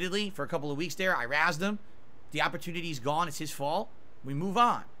 admittedly, for a couple of weeks there. I razzed him. The opportunity's gone. It's his fault. We move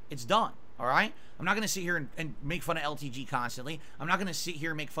on. It's done. All right? I'm not going to sit here and make fun of LTG constantly. I'm not going to sit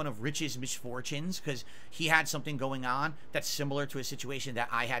here and make fun of Rich's misfortunes because he had something going on that's similar to a situation that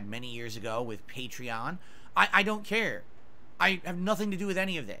I had many years ago with Patreon. I don't care. I have nothing to do with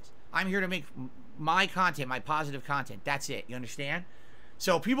any of this. I'm here to make my content, my positive content. That's it. You understand?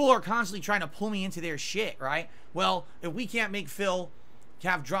 So people are constantly trying to pull me into their shit, right? Well, if we can't make Phil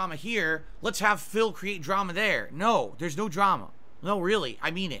have drama here, let's have Phil create drama there. No, there's no drama. No, really.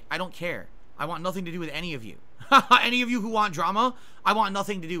 I mean it. I don't care. I want nothing to do with any of you. Any of you who want drama, I want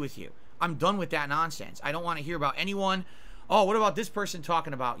nothing to do with you. I'm done with that nonsense. I don't want to hear about anyone. Oh, what about this person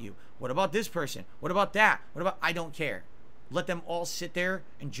talking about you? What about this person? What about that? What about... I don't care. Let them all sit there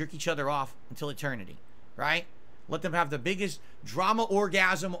and jerk each other off until eternity, right? Let them have the biggest drama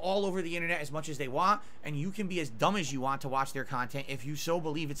orgasm all over the internet as much as they want, and you can be as dumb as you want to watch their content. If you so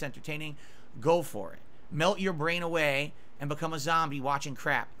believe it's entertaining, go for it. Melt your brain away and become a zombie watching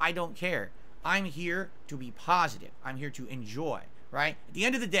crap. I don't care. I'm here to be positive. I'm here to enjoy, right? At the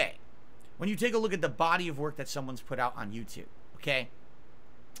end of the day, when you take a look at the body of work that someone's put out on YouTube, okay,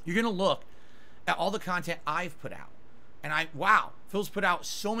 you're going to look at all the content I've put out. And wow, Phil's put out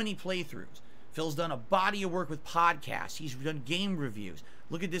so many playthroughs. Phil's done a body of work with podcasts. He's done game reviews.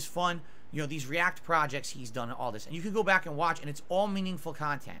 Look at this fun, you know, these React projects he's done, all this. And you can go back and watch, and it's all meaningful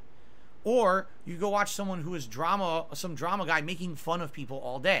content. Or you go watch someone who is some drama guy making fun of people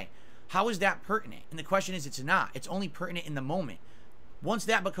all day. How is that pertinent? And the question is, it's not. It's only pertinent in the moment. Once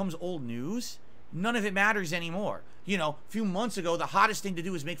that becomes old news, none of it matters anymore. You know, a few months ago, the hottest thing to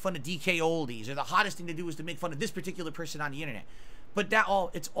do is make fun of DK Oldies, or the hottest thing to do is to make fun of this particular person on the internet. But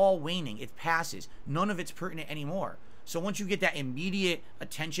it's all waning. It passes. None of it's pertinent anymore. So once you get that immediate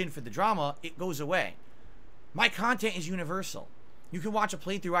attention for the drama, it goes away. My content is universal. You can watch a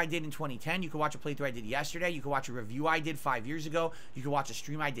playthrough I did in 2010. You can watch a playthrough I did yesterday. You can watch a review I did 5 years ago. You can watch a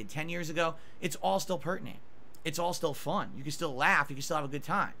stream I did 10 years ago. It's all still pertinent. It's all still fun. You can still laugh. You can still have a good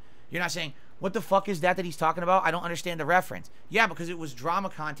time. You're not saying, what the fuck is that he's talking about? I don't understand the reference. Yeah, because it was drama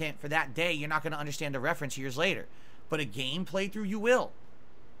content for that day. You're not going to understand the reference years later. But a game playthrough, you will.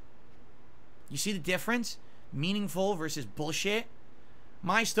 You see the difference? Meaningful versus bullshit.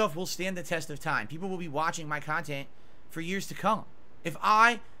 My stuff will stand the test of time. People will be watching my content for years to come. If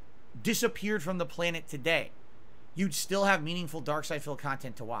I disappeared from the planet today, you'd still have meaningful Dark Side Phil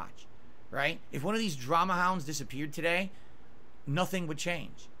content to watch, right? If one of these drama hounds disappeared today, nothing would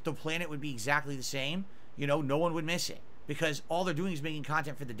change. The planet would be exactly the same. You know, no one would miss it. Because all they're doing is making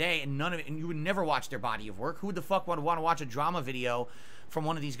content for the day, and none of it, and you would never watch their body of work. Who the fuck would want to watch a drama video from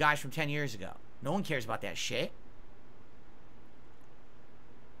one of these guys from 10 years ago? No one cares about that shit.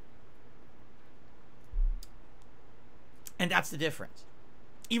 And that's the difference.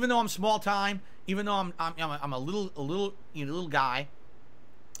 Even though I'm small time, even though I'm a little guy,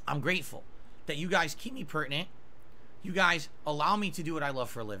 I'm grateful that you guys keep me pertinent. You guys allow me to do what I love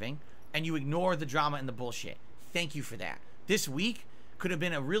for a living, and you ignore the drama and the bullshit. Thank you for that. This week could have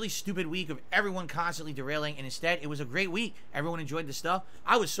been a really stupid week of everyone constantly derailing, and instead it was a great week. Everyone enjoyed the stuff.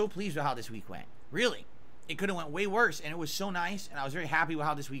 I was so pleased with how this week went. Really. It could have went way worse, and it was so nice, and I was very happy with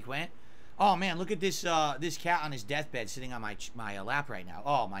how this week went. Oh man, look at this this cat on his deathbed sitting on my lap right now.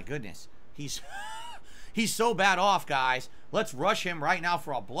 Oh my goodness. He's he's so bad off, guys. Let's rush him right now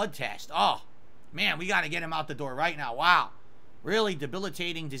for a blood test. Oh man, we got to get him out the door right now. Wow. Really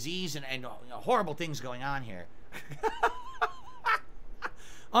debilitating disease and horrible things going on here.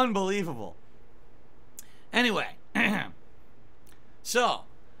 Unbelievable. Anyway, so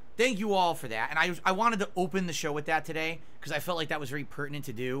thank you all for that. And I wanted to open the show with that today because I felt like that was very pertinent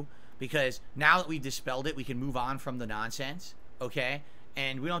to do, because now that we've dispelled it, we can move on from the nonsense, okay?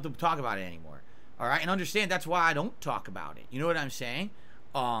 And we don't have to talk about it anymore, all right? And understand that's why I don't talk about it. You know what I'm saying?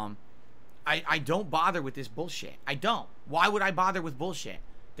 I don't bother with this bullshit. I don't. Why would I bother with bullshit?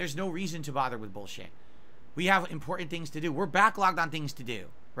 There's no reason to bother with bullshit. We have important things to do. We're backlogged on things to do,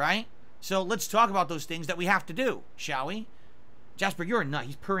 right? So let's talk about those things that we have to do, shall we? Jasper, you're a nut.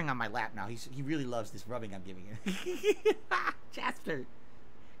 He's purring on my lap now. He really loves this rubbing I'm giving him. Jasper,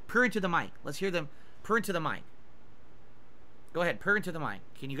 purr into the mic. Let's hear them purr into the mic. Go ahead, purr into the mic.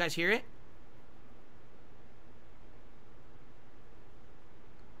 Can you guys hear it?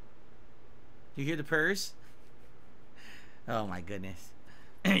 Do you hear the purrs? Oh my goodness.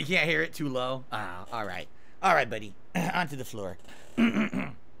 You can't hear it? Too low? Oh, all right. All right, buddy. Onto the floor.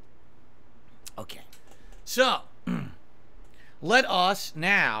 Okay. So, let us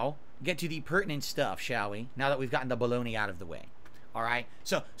now get to the pertinent stuff, shall we? Now that we've gotten the baloney out of the way. All right?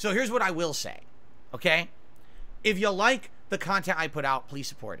 So here's what I will say. Okay? If you like the content I put out, please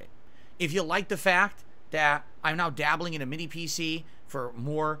support it. If you like the fact that I'm now dabbling in a mini PC for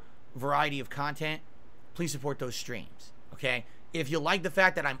more variety of content, please support those streams. Okay? If you like the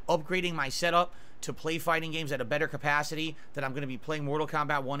fact that I'm upgrading my setup to play fighting games at a better capacity, that I'm going to be playing Mortal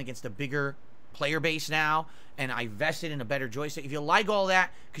Kombat 1 against a bigger player base now, and I vested in a better joystick. If you like all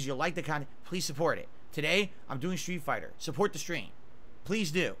that because you like the content, please support it. Today, I'm doing Street Fighter. Support the stream.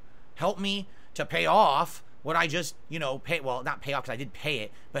 Please do. Help me to pay off what I just, you know, well, not pay off because I did pay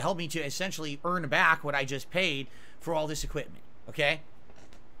it, but help me to essentially earn back what I just paid for all this equipment, okay?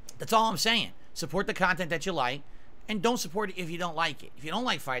 That's all I'm saying. Support the content that you like, and don't support it if you don't like it. If you don't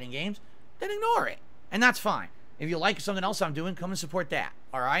like fighting games, then ignore it, and that's fine. If you like something else I'm doing, come and support that,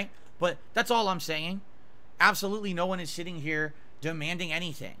 all right? But that's all I'm saying. Absolutely no one is sitting here demanding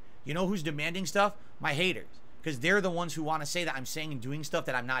anything. You know who's demanding stuff? My haters. Because they're the ones who want to say that I'm saying and doing stuff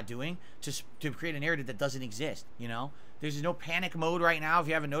that I'm not doing to create a narrative that doesn't exist, you know? There's no panic mode right now. If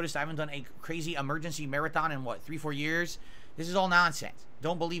you haven't noticed, I haven't done a crazy emergency marathon in, what, 3-4 years? This is all nonsense.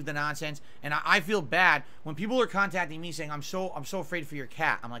 Don't believe the nonsense. And I feel bad when people are contacting me saying, I'm so afraid for your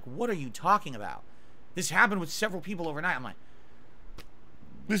cat. I'm like, what are you talking about? This happened with several people overnight. I'm like,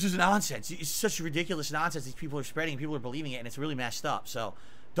 this is nonsense. It's such ridiculous nonsense these people are spreading. People are believing it, and it's really messed up. So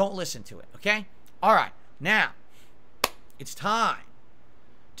don't listen to it, okay? All right. Now, it's time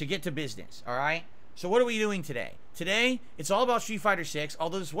to get to business, all right? So what are we doing today? Today, it's all about Street Fighter 6,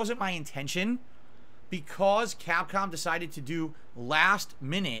 although this wasn't my intention, because Capcom decided to do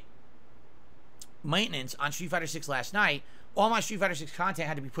last-minute maintenance on Street Fighter 6 last night. All my Street Fighter 6 content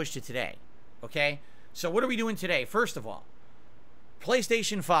had to be pushed to today, okay? So what are we doing today? First of all,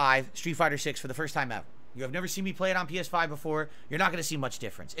 PlayStation 5 Street Fighter 6 for the first time ever. You have never seen me play it on PS5 before. You're not going to see much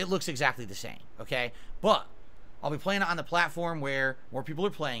difference. It looks exactly the same, okay? But I'll be playing it on the platform where more people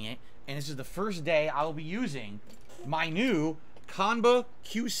are playing it, and this is the first day I will be using my new Kanba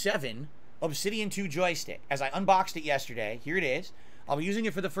Q7 Obsidian 2 joystick. As I unboxed it yesterday, here it is. I'll be using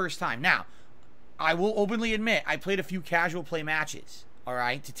it for the first time. Now, I will openly admit I played a few casual play matches, all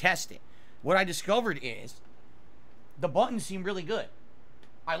right, to test it. What I discovered is the buttons seem really good.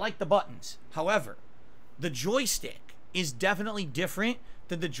 I like the buttons. However, the joystick is definitely different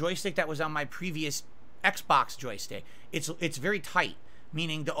than the joystick that was on my previous Xbox joystick. It's very tight,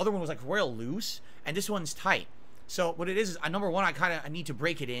 meaning the other one was like royal loose, and this one's tight. So what it is number one, I need to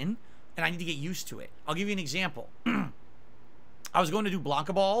break it in, and I need to get used to it. I'll give you an example. I was going to do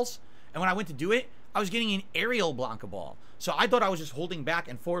Blanca balls, and when I went to do it, I was getting an aerial Blanca ball. So I thought I was just holding back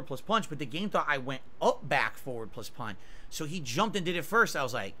and forward plus punch, but the game thought I went up, back, forward plus punch. So he jumped and did it first. I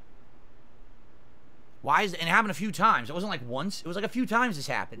was like, why is it? And it happened a few times. It wasn't like once. It was like a few times this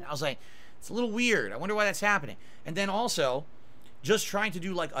happened. I was like, it's a little weird. I wonder why that's happening. And then also, just trying to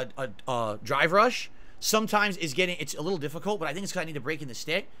do like a drive rush sometimes it's a little difficult, but I think it's because I need to break in the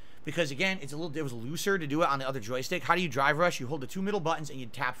stick. Because again, it was looser to do it on the other joystick. How do you drive rush? You hold the two middle buttons and you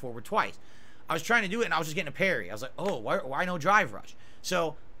tap forward twice. I was trying to do it and I was just getting a parry. I was like, oh, why no drive rush?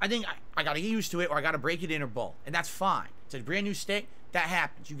 So I think I got to get used to it, or I got to break it in, or both. And that's fine. It's a brand new stick. That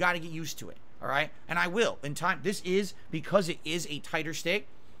happens. You got to get used to it. All right? And I will. In time, because it is a tighter stick,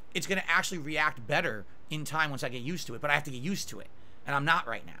 it's going to actually react better in time once I get used to it. But I have to get used to it. And I'm not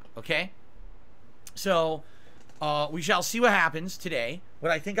right now. Okay? So we shall see what happens today.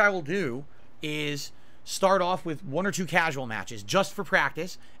 What I think I will do is start off with 1 or 2 casual matches just for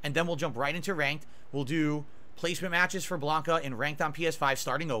practice, and then we'll jump right into ranked. We'll do placement matches for Blanca in ranked on PS5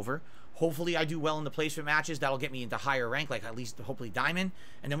 starting over. Hopefully I do well in the placement matches. That'll get me into higher rank, like at least hopefully Diamond.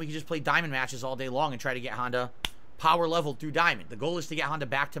 And then we can just play Diamond matches all day long and try to get Honda power leveled through Diamond. The goal is to get Honda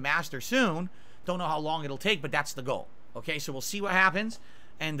back to Master soon. Don't know how long it'll take, but that's the goal. Okay, so we'll see what happens,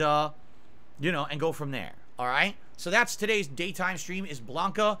 and you know, and go from there. All right, so that's today's daytime stream, is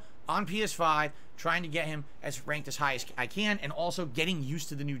Blanca on PS5, trying to get him as ranked as high as I can, and also getting used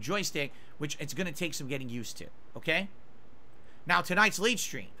to the new joystick, which it's going to take some getting used to. Okay, now tonight's late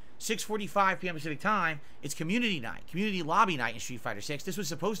stream, 6:45 p.m. Pacific time, it's community night, community lobby night in Street Fighter 6. This was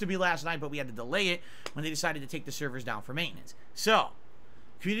supposed to be last night, but we had to delay it when they decided to take the servers down for maintenance. So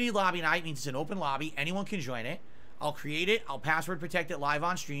community lobby night means it's an open lobby. Anyone can join it. I'll create it. I'll password protect it live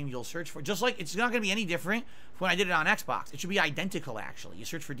on stream. You'll search for, just like, it's not going to be any different from when I did it on Xbox. It should be identical, actually. You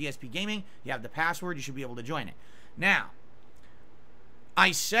search for DSPGaming. You have the password. You should be able to join it. Now,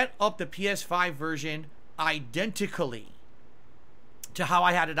 I set up the PS5 version identically to how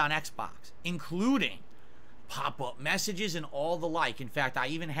I had it on Xbox, including pop-up messages and all the like. In fact, I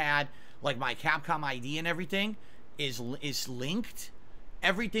even had, like, my Capcom ID and everything is linked.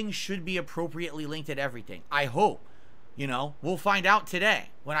 Everything should be appropriately linked at everything. I hope. You know, we'll find out today.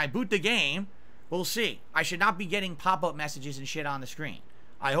 When I boot the game, we'll see. I should not be getting pop-up messages and shit on the screen.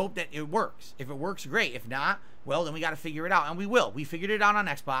 I hope that it works. If it works, great. If not, well, then we got to figure it out. And we will. We figured it out on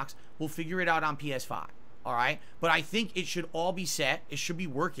Xbox. We'll figure it out on PS5. All right? But I think it should all be set. It should be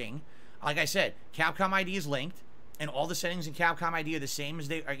working. Like I said, Capcom ID is linked. and all the settings in Capcom ID are the same as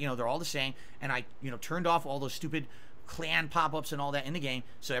they are, they're all the same, and I, turned off all those stupid clan pop-ups and all that in the game,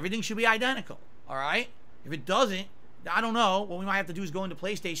 so everything should be identical, all right? If it doesn't, I don't know. What we might have to do is go into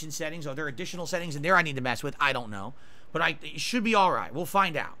PlayStation settings. Are there additional settings in there I need to mess with? I don't know. But it should be all right. We'll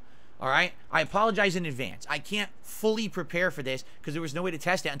find out. All right? I apologize in advance. I can't fully prepare for this because there was no way to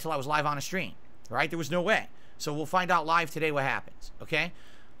test it until I was live on a stream. All right? There was no way. So we'll find out live today what happens. Okay?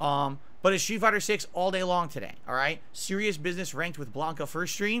 But it's Street Fighter 6 all day long today. All right? Serious Business ranked with Blanca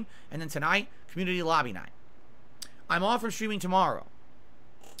first stream. And then tonight, Community Lobby Night. I'm off from streaming tomorrow.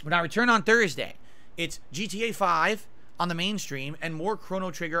 When I return on Thursday, it's GTA 5 on the main stream and more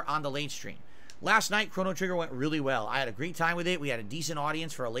Chrono Trigger on the late stream. Last night, Chrono Trigger went really well. I had a great time with it. We had a decent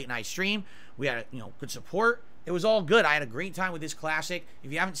audience for a late night stream. We had, good support. It was all good. I had a great time with this classic.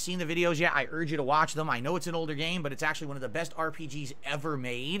 If you haven't seen the videos yet, I urge you to watch them. I know it's an older game, but it's actually one of the best RPGs ever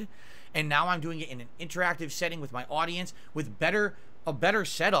made. And now I'm doing it in an interactive setting with my audience with a better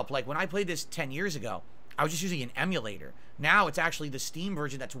setup. Like when I played this 10 years ago, I was just using an emulator. Now it's actually the Steam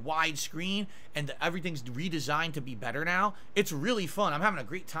version that's widescreen and everything's redesigned to be better now. It's really fun. I'm having a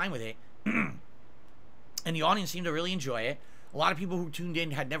great time with it. And the audience seemed to really enjoy it. A lot of people who tuned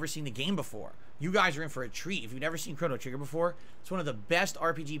in had never seen the game before. You guys are in for a treat. If you've never seen Chrono Trigger before, it's one of the best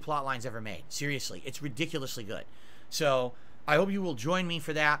RPG plot lines ever made. Seriously, it's ridiculously good. So I hope you will join me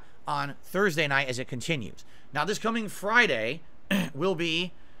for that on Thursday night as it continues. Now this coming Friday will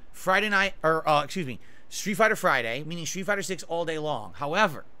be Friday night, Street Fighter Friday, meaning Street Fighter 6 all day long.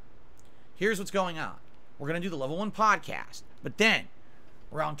 However, here's what's going on. We're going to do the Level 1 podcast, but then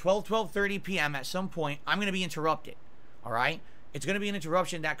around 12:30 p.m. at some point, I'm going to be interrupted, all right? It's going to be an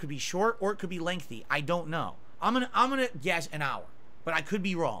interruption that could be short or it could be lengthy. I don't know. I'm gonna guess an hour, but I could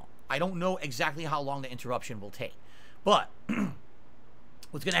be wrong. I don't know exactly how long the interruption will take. But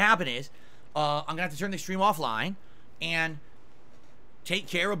what's going to happen is I'm going to have to turn the stream offline and take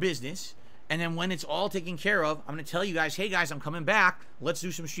care of business. And then when it's all taken care of, I'm going to tell you guys, hey guys, I'm coming back. Let's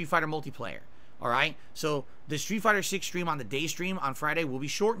do some Street Fighter multiplayer. All right? So the Street Fighter 6 stream on the day stream on Friday will be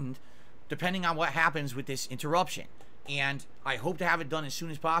shortened depending on what happens with this interruption. And I hope to have it done as soon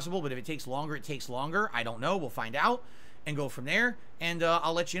as possible, but if it takes longer, it takes longer. I don't know. We'll find out and go from there. And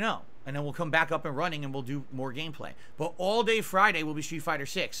I'll let you know. And then we'll come back up and running and we'll do more gameplay. But all day Friday will be Street Fighter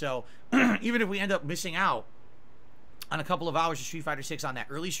 6. So even if we end up missing out on a couple of hours of Street Fighter 6 on that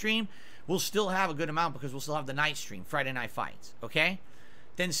early stream, we'll still have a good amount because we'll still have the night stream, Friday Night Fights, okay?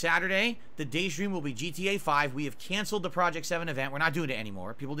 Then Saturday, the day stream will be GTA 5. We have canceled the Project 7 event. We're not doing it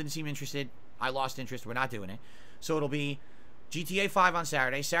anymore. People didn't seem interested. I lost interest. We're not doing it. So it'll be GTA 5 on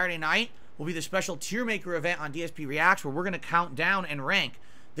Saturday. Saturday night will be the special Tier Maker event on DSP Reacts where we're going to count down and rank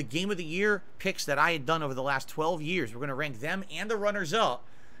the Game of the Year picks that I had done over the last 12 years. We're going to rank them and the runners-up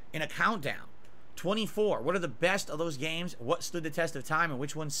in a countdown. 24. What are the best of those games? What stood the test of time and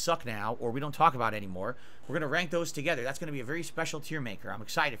which ones suck now or we don't talk about anymore? We're going to rank those together. That's going to be a very special tier maker. I'm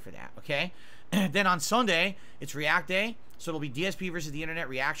excited for that, okay? Then on Sunday, it's React Day. So it'll be DSP versus the Internet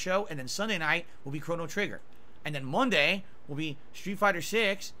React Show. And then Sunday night will be Chrono Trigger. And then Monday will be Street Fighter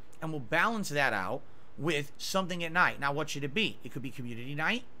 6. And we'll balance that out with something at night. Now, what should it be? It could be Community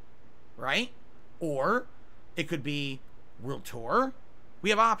Night, right? Or it could be World Tour.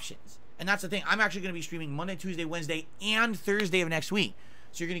 We have options. And that's the thing. I'm actually going to be streaming Monday, Tuesday, Wednesday, and Thursday of next week.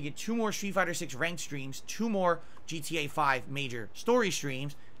 So you're going to get 2 more Street Fighter 6 ranked streams, 2 more GTA 5 major story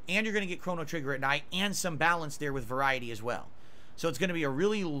streams, and you're going to get Chrono Trigger at night and some balance there with variety as well. So it's going to be a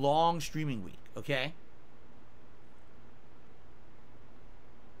really long streaming week, okay?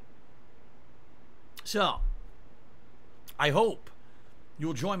 So I hope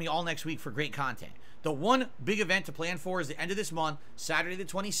you'll join me all next week for great content. The one big event to plan for is the end of this month, Saturday the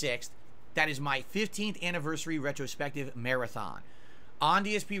 26th. That is my 15th anniversary retrospective marathon. On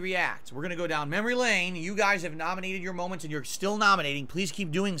DSP Reacts, we're going to go down memory lane. You guys have nominated your moments and you're still nominating. Please keep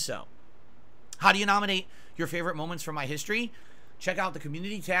doing so. How do you nominate your favorite moments from my history? Check out the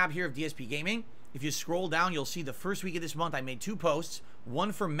community tab here of DSP Gaming. If you scroll down, you'll see the first week of this month I made 2 posts,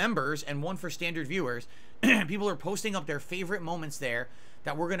 one for members and one for standard viewers. People are posting up their favorite moments there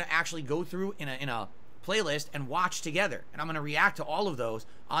that we're going to actually go through in a playlist and watch together. And I'm going to react to all of those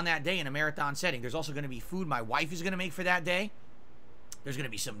on that day in a marathon setting. There's also going to be food my wife is going to make for that day. There's going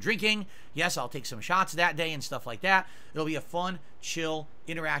to be some drinking. Yes, I'll take some shots that day and stuff like that. It'll be a fun, chill,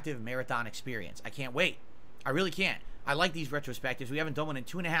 interactive marathon experience. I can't wait. I really can't. I like these retrospectives. We haven't done one in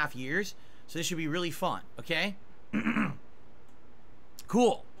 2.5 years, so this should be really fun, okay?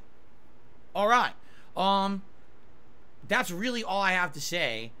 Cool. All right. That's really all I have to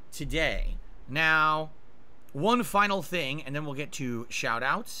say today. Now, one final thing, and then we'll get to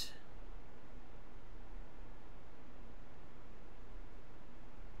shout-outs.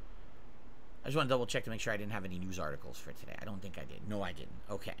 just want to double check to make sure I didn't have any news articles for today. I don't think I did. No, I didn't.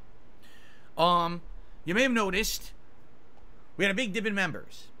 Okay. You may have noticed we had a big dip in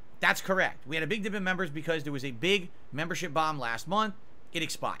members. That's correct. We had a big dip in members because there was a big membership bomb last month. It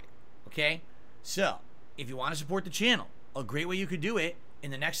expired. Okay? So, if you want to support the channel, a great way you could do it,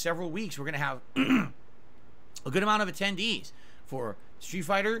 in the next several weeks, we're going to have a good amount of attendees for Street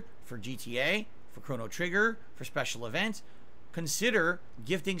Fighter, for GTA, for Chrono Trigger, for special events. Consider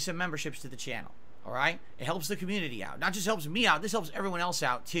gifting some memberships to the channel. All right? It helps the community out. Not just helps me out, this helps everyone else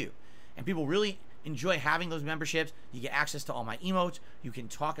out too. And people really enjoy having those memberships. You get access to all my emotes. You can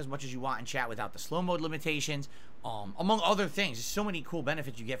talk as much as you want and chat without the slow mode limitations, among other things. There's so many cool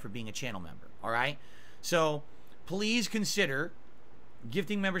benefits you get for being a channel member. All right? So please consider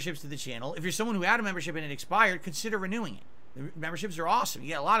gifting memberships to the channel. If you're someone who had a membership and it expired, consider renewing it. The memberships are awesome. You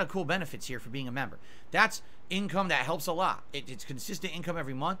get a lot of cool benefits here for being a member. That's income that helps a lot. It's consistent income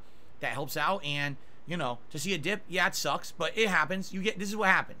every month that helps out. And, you know, to see a dip, yeah, it sucks, but it happens. This is what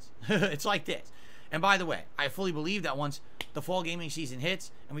happens. It's like this. And by the way, I fully believe that once the fall gaming season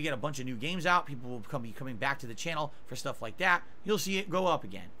hits and we get a bunch of new games out, people will be coming back to the channel for stuff like that. You'll see it go up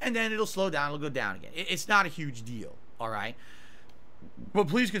again. And then it'll slow down. It'll go down again. It's not a huge deal. All right? But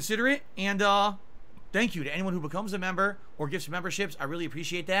please consider it. And thank you to anyone who becomes a member or gifts memberships. I really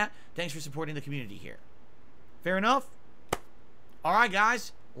appreciate that. Thanks for supporting the community here. Fair enough? All right,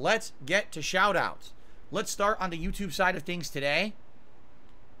 guys. Let's get to shout-outs. Let's start on the YouTube side of things today.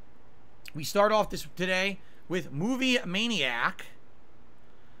 We start off today with Movie Maniac,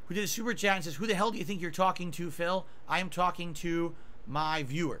 who did a super chat and says, "Who the hell do you think you're talking to, Phil? I am talking to my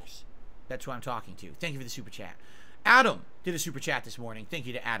viewers." That's who I'm talking to. Thank you for the super chat. Adam did a super chat this morning. Thank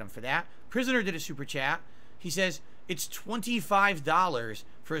you to Adam for that. Prisoner did a super chat. He says, "It's $25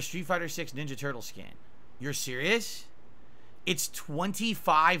 for a Street Fighter 6 Ninja Turtle skin." You're serious? It's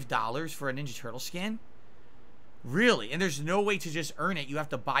 $25 for a Ninja Turtle skin? Really? And there's no way to just earn it. You have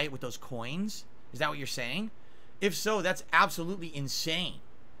to buy it with those coins? Is that what you're saying? If so, that's absolutely insane.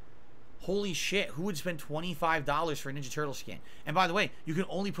 Holy shit. Who would spend $25 for a Ninja Turtle skin? And by the way, you can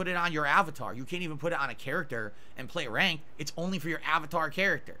only put it on your avatar. You can't even put it on a character and play rank. It's only for your avatar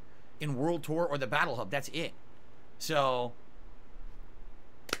character in World Tour or the Battle Hub. That's it. So,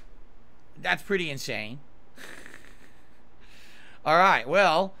 that's pretty insane. All right.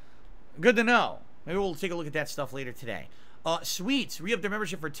 Well, good to know. Maybe we'll take a look at that stuff later today. Sweets re-upped their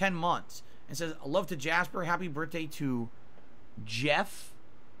membership for 10 months and says, "Love to Jasper. Happy birthday to Jeff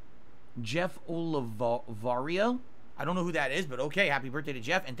Olivario." I don't know who that is, but okay. Happy birthday to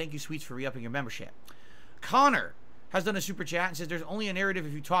Jeff. And thank you, Sweets, for re-upping your membership. Connor has done a super chat and says, "There's only a narrative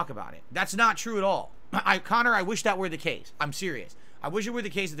if you talk about it." That's not true at all. Connor, I wish that were the case. I'm serious. I wish it were the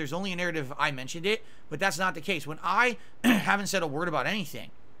case that there's only a narrative if I mentioned it, but that's not the case. When I haven't said a word about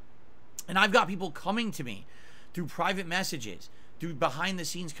anything, and I've got people coming to me through private messages, through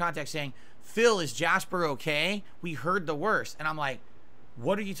behind-the-scenes contact saying, "Phil, is Jasper okay? We heard the worst." And I'm like,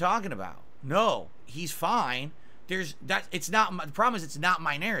 what are you talking about? No, he's fine. It's not, the problem is it's not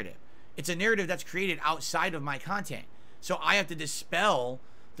my narrative. It's a narrative that's created outside of my content. So I have to dispel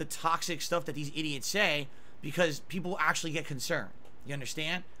the toxic stuff that these idiots say because people actually get concerned. You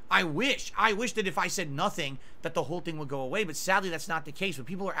understand? I wish that if I said nothing, that the whole thing would go away. But sadly, that's not the case. When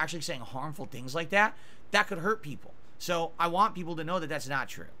people are actually saying harmful things like that, that could hurt people. So I want people to know that that's not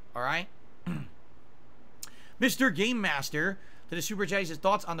true. All right? Mr. Game Master did a super chat. He says,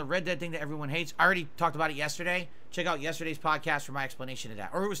 "Thoughts on the Red Dead thing that everyone hates?" I already talked about it yesterday. Check out yesterday's podcast for my explanation of that.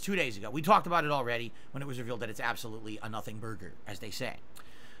 Or it was 2 days ago. We talked about it already when it was revealed that it's absolutely a nothing burger, as they say.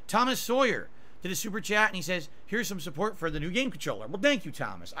 Thomas Sawyer did a super chat, and he says, "Here's some support for the new game controller." Well, thank you,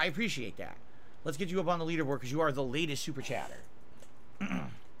 Thomas. I appreciate that. Let's get you up on the leaderboard because you are the latest super chatter.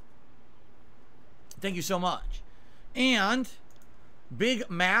 Thank you so much. And Big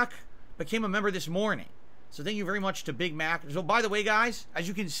Mac became a member this morning. So thank you very much to Big Mac. So by the way, guys, as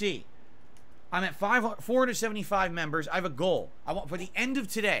you can see, I'm at 475 members. I have a goal. I want for the end of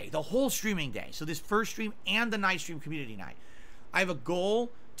today, the whole streaming day, so this first stream and the night stream community night, I have a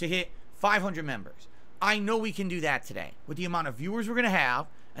goal to hit 500 members. I know we can do that today with the amount of viewers we're going to have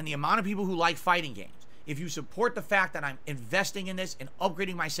and the amount of people who like fighting games. If you support the fact that I'm investing in this and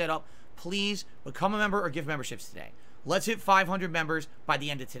upgrading my setup, please become a member or give memberships today. Let's hit 500 members by the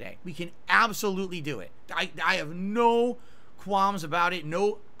end of today. We can absolutely do it. I have no qualms about it.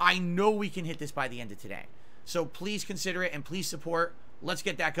 I know we can hit this by the end of today. So please consider it and please support. Let's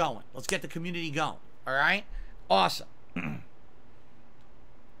get that going. Let's get the community going. All right? Awesome.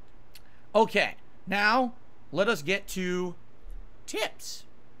 Okay. Now, let us get to tips.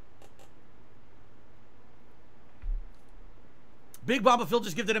 Big Baba Phil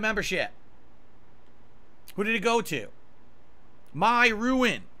just gifted a membership. Who did it go to? My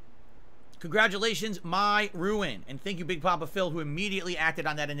Ruin. Congratulations, My Ruin. And thank you, Big Papa Phil, who immediately acted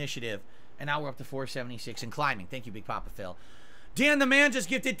on that initiative. And now we're up to 476 and climbing. Thank you, Big Papa Phil. Dan the Man just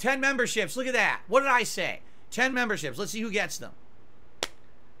gifted 10 memberships. Look at that. What did I say? 10 memberships. Let's see who gets them.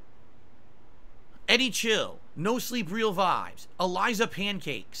 Eddie Chill. No Sleep Real Vibes. Eliza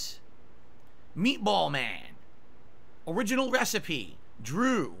Pancakes. Meatball Man. Original Recipe.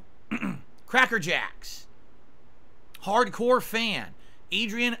 Drew. Cracker Jacks. Hardcore Fan.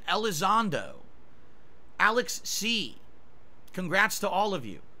 Adrian Elizondo. Alex C. Congrats to all of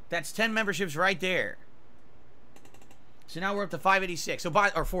you. That's 10 memberships right there. So now we're up to 586. Or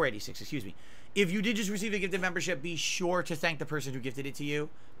 486, excuse me. If you did just receive a gifted membership, be sure to thank the person who gifted it to you.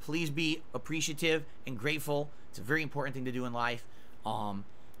 Please be appreciative and grateful. It's a very important thing to do in life.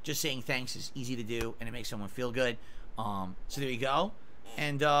 Just saying thanks is easy to do, and it makes someone feel good. So there you go.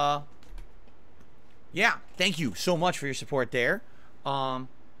 And, yeah, thank you so much for your support there.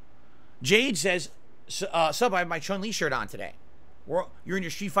 Jade says, Sub, I have my Chun-Li shirt on today. You're in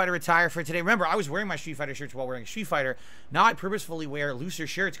your Street Fighter attire for today. Remember, I was wearing my Street Fighter shirts while wearing Street Fighter. Now I purposefully wear looser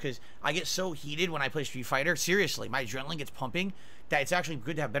shirts because I get so heated when I play Street Fighter. Seriously, my adrenaline gets pumping that it's actually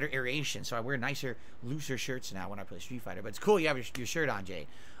good to have better aeration. So I wear nicer, looser shirts now when I play Street Fighter. But it's cool you have your shirt on, Jade.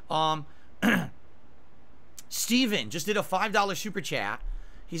 Steven just did a $5 super chat.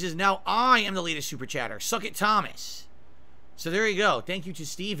 He says, now I am the latest super chatter. Suck it, Thomas. So there you go. Thank you to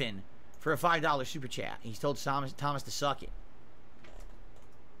Steven for a $5 super chat. He's told Thomas to suck it.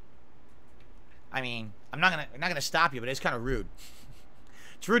 I mean, I'm not gonna stop you, but it's kind of rude.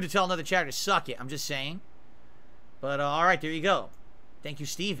 It's rude to tell another chatter to suck it. I'm just saying. But all right, there you go. Thank you,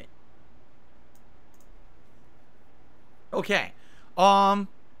 Steven. Okay.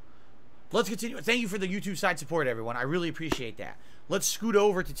 Let's continue. Thank you for the YouTube side support, everyone. I really appreciate that. Let's scoot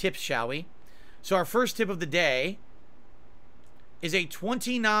over to tips, shall we? So our first tip of the day is a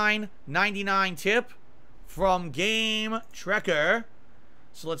 $29.99 tip from Game Trekker.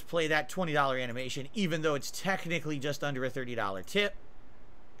 So let's play that $20 animation, even though it's technically just under a $30 tip.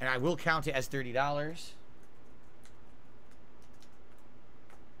 And I will count it as $30.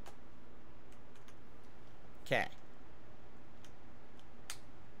 Okay.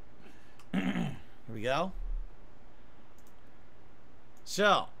 Here we go.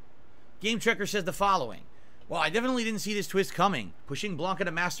 So, Game Trekker says the following. Well, I definitely didn't see this twist coming. Pushing Blanca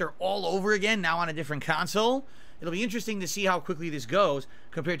to Master all over again, now on a different console. It'll be interesting to see how quickly this goes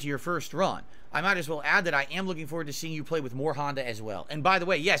compared to your first run. I might as well add that I am looking forward to seeing you play with more Honda as well. And by the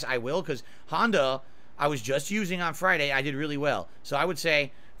way, yes, I will, because Honda, I was just using on Friday. I did really well. So I would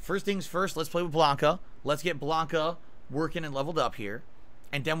say, first things first, let's play with Blanca. Let's get Blanca working and leveled up here.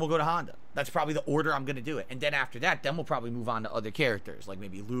 And then we'll go to Honda. That's probably the order I'm going to do it. And then after that, then we'll probably move on to other characters, like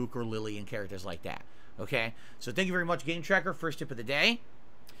maybe Luke or Lily and characters like that. Okay? So thank you very much, Game Trekker. First tip of the day.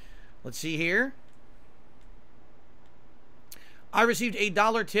 Let's see here. I received a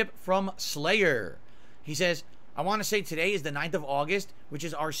 $1 tip from Slayer. He says, I want to say today is the 9th of August, which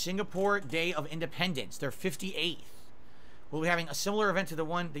is our Singapore Day of Independence, their 58th. We'll be having a similar event to the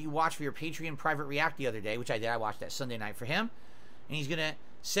one that you watched for your Patreon private react the other day, which I did. I watched that Sunday night for him. And he's going to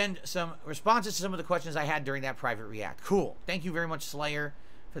send some responses to some of the questions I had during that private react. Cool. Thank you very much, Slayer,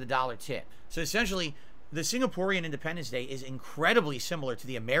 for the $1 tip. So essentially, the Singaporean Independence Day is incredibly similar to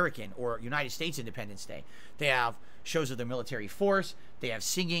the American or United States Independence Day. They have shows of their military force. They have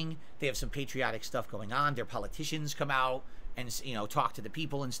singing. They have some patriotic stuff going on. Their politicians come out and, you know, talk to the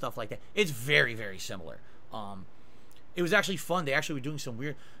people and stuff like that. It's very, very similar. It was actually fun. They actually were doing some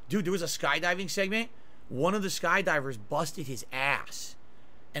weird... Dude, there was a skydiving segment. One of the skydivers busted his ass.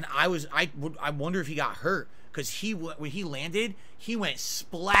 And I wonder if he got hurt. Because when he landed, he went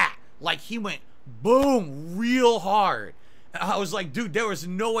splat. Like, he went boom real hard. And I was like, dude, there was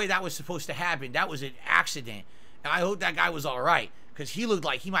no way that was supposed to happen. That was an accident. And I hope that guy was all right. Because he looked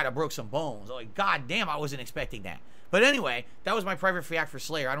like he might have broke some bones. Like, god damn, I wasn't expecting that. But anyway, that was my private react for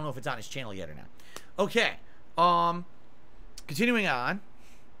Slayer. I don't know if it's on his channel yet or not. Okay. Continuing on.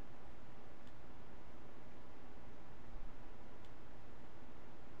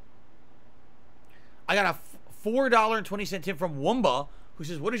 I got a $4.20 tip from Wumba, who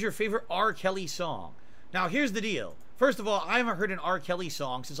says, what is your favorite R. Kelly song? Now, here's the deal. First of all, I haven't heard an R. Kelly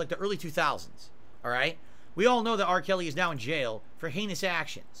song since like the early 2000s. All right? We all know that R. Kelly is now in jail for heinous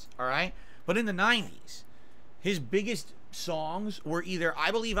actions. All right? But in the 90s, his biggest songs were either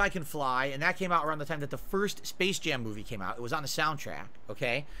I Believe I Can Fly, and that came out around the time that the first Space Jam movie came out. It was on the soundtrack,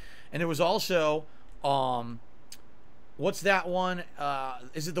 okay? And there was also, what's that one?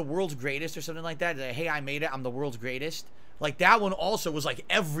 Is it The World's Greatest or something like that? Hey, I Made It, I'm the World's Greatest. Like, that one also was, like,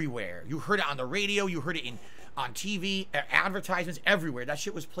 everywhere. You heard it on the radio. You heard it on TV, advertisements, everywhere. That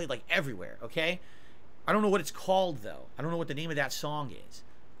shit was played, like, everywhere, okay? I don't know what it's called, though. I don't know what the name of that song is.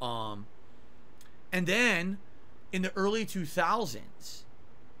 And then, in the early 2000s,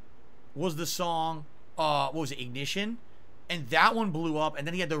 was the song, what was it, Ignition? And that one blew up, and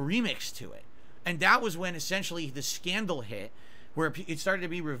then he had the remix to it. And that was when, essentially, the scandal hit, where it started to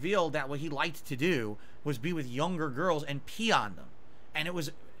be revealed that what he liked to do was be with younger girls and pee on them. And it was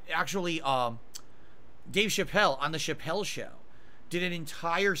actually Dave Chappelle on the Chappelle Show did an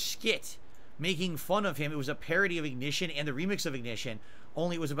entire skit making fun of him. It was a parody of Ignition and the remix of Ignition,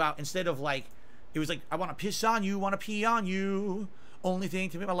 only it was about, instead of like, it was like, I want to piss on you, want to pee on you, only thing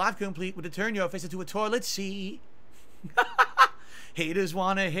to make my life complete would to turn your face into a toilet seat. Haters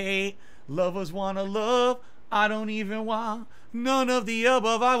want to hate, lovers want to love, I don't even want none of the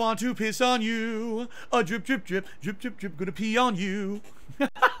above. I want to piss on you. A drip, drip, drip, drip, drip, drip, gonna pee on you.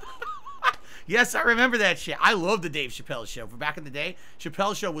 Yes, I remember that shit. I love the Dave Chappelle Show. From back in the day,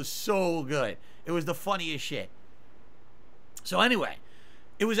 Chappelle Show was so good. It was the funniest shit. So anyway,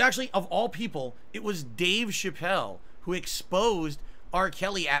 it was actually, of all people, it was Dave Chappelle who exposed R.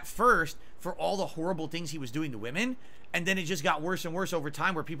 Kelly at first for all the horrible things he was doing to women. And then it just got worse and worse over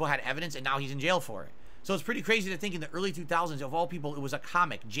time, where people had evidence, and now he's in jail for it. So it's pretty crazy to think in the early 2000s, of all people, it was a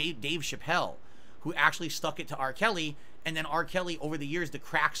comic, Dave Chappelle, who actually stuck it to R. Kelly. And then R. Kelly, over the years, the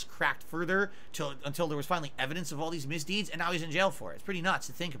cracks cracked further until there was finally evidence of all these misdeeds, and now he's in jail for it. It's pretty nuts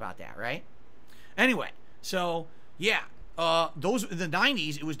to think about that, right? Anyway, so yeah, those in the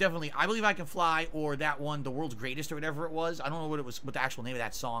 90s, it was definitely I Believe I Can Fly, or that one, The World's Greatest, or whatever it was. I don't know what the actual name of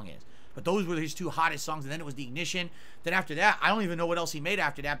that song is. But those were his two hottest songs, and then it was the Ignition. Then after that, I don't even know what else he made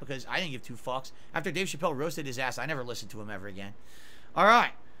after that, because I didn't give two fucks. After Dave Chappelle roasted his ass, I never listened to him ever again. All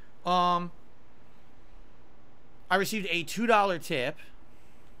right. I received a $2 tip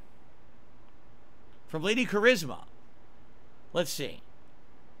from Lady Charisma. Let's see.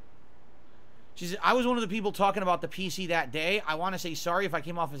 She said, I was one of the people talking about the PC that day. I want to say sorry if I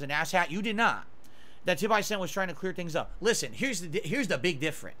came off as an asshat. You did not. That tip I sent was trying to clear things up. Listen, here's the big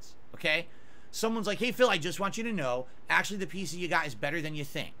difference, okay? Someone's like, hey, Phil, I just want you to know, actually, the PC you got is better than you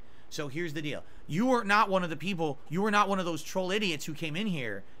think. So here's the deal. You were not one of the people, you were not one of those troll idiots who came in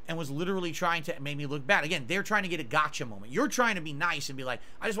here and was literally trying to make me look bad. Again, they're trying to get a gotcha moment. You're trying to be nice and be like,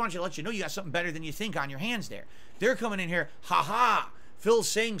 I just want you to let you know you got something better than you think on your hands there. They're coming in here, ha-ha, Phil's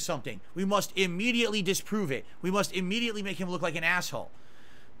saying something. We must immediately disprove it. We must immediately make him look like an asshole.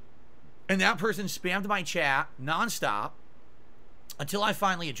 And that person spammed my chat nonstop until I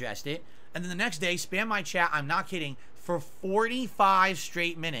finally addressed it. And then the next day, spammed my chat, I'm not kidding, for 45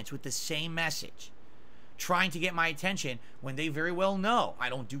 straight minutes with the same message, trying to get my attention when they very well know I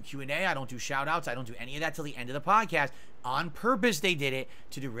don't do Q&A, I don't do shout-outs, I don't do any of that till the end of the podcast. On purpose, they did it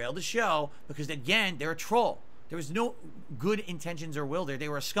to derail the show because, again, they're a troll. There was no good intentions or will there. They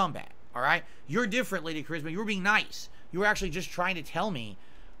were a scumbag, all right? You're different, Lady Charisma. You were being nice. You were actually just trying to tell me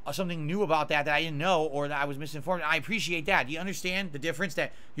something new about that I didn't know, or that I was misinformed. I appreciate that. Do you understand the difference?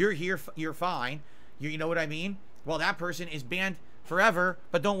 That you're here, you're fine. You know what I mean? Well, that person is banned forever,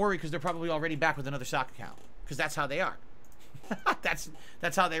 but don't worry, because they're probably already back with another sock account, because that's how they are.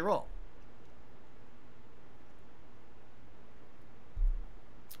 that's how they roll.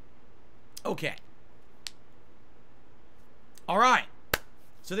 Okay. All right.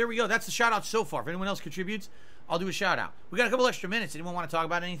 So there we go. That's the shout out so far. If anyone else contributes, I'll do a shout out. We got a couple extra minutes. Anyone want to talk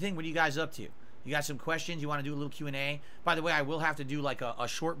about anything? What are you guys up to? You got some questions? You want to do a little Q&A? By the way, I will have to do like a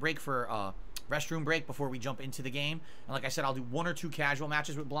short break for restroom break before we jump into the game. And like I said, I'll do 1 or 2 casual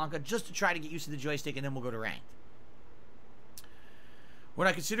matches with Blanca just to try to get used to the joystick, and then we'll go to ranked. Would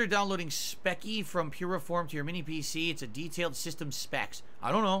I consider downloading Specky from Puriform to your mini PC? It's a detailed system specs.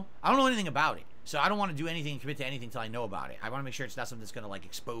 I don't know. I don't know anything about it. So I don't want to do anything, commit to anything until I know about it. I want to make sure it's not something that's going to like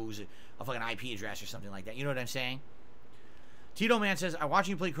expose a fucking IP address or something like that. You know what I'm saying? Tito Man says, I watch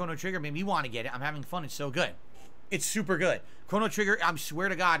you play Chrono Trigger, made me want to get it. I'm having fun. It's so good. It's super good. Chrono Trigger, I swear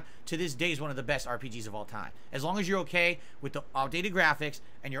to God, to this day is one of the best RPGs of all time. As long as you're okay with the outdated graphics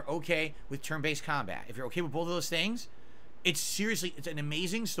and you're okay with turn-based combat. If you're okay with both of those things, it's seriously, it's an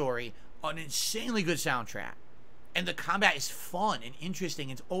amazing story, an insanely good soundtrack, and the combat is fun and interesting.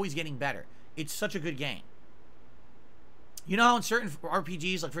 It's always getting better. It's such a good game. You know how in certain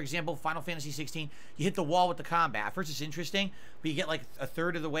RPGs, like for example, Final Fantasy 16, you hit the wall with the combat. At first it's interesting, but you get like a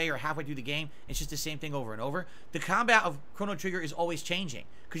third of the way or halfway through the game, it's just the same thing over and over. The combat of Chrono Trigger is always changing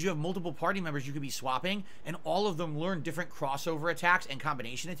because you have multiple party members you could be swapping, and all of them learn different crossover attacks and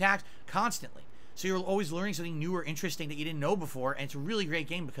combination attacks constantly. So you're always learning something new or interesting that you didn't know before, and it's a really great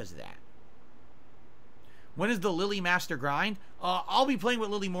game because of that. When is the Lily Master grind? I'll be playing with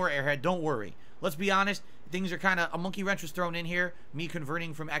Lily more, Airhead. Don't worry. Let's be honest. Things are kind of... A monkey wrench was thrown in here. Me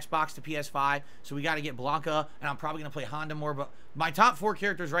converting from Xbox to PS5. So we got to get Blanca. And I'm probably going to play Honda more. But my top 4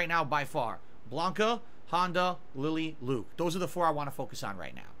 characters right now, by far. Blanca, Honda, Lily, Luke. Those are the 4 I want to focus on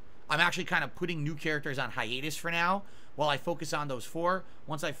right now. I'm actually kind of putting new characters on hiatus for now. While I focus on those 4.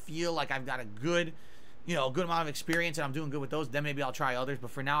 Once I feel like I've got a good... You know, a good amount of experience and I'm doing good with those, then maybe I'll try others. But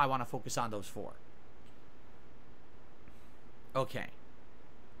for now, I want to focus on those 4. Okay.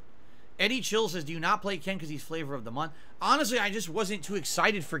 Eddie Chill says, do you not play Ken because he's flavor of the month? Honestly, I just wasn't too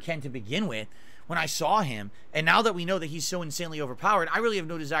excited for Ken to begin with when I saw him. And now that we know that he's so insanely overpowered, I really have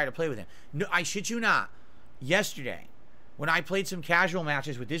no desire to play with him. No, I shit you not. Yesterday, when I played some casual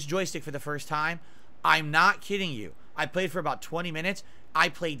matches with this joystick for the first time, I'm not kidding you. I played for about 20 minutes. I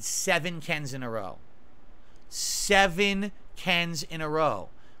played 7 Kens in a row. 7 Kens in a row.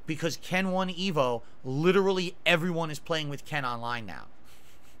 Because Ken won Evo, literally everyone is playing with Ken online now.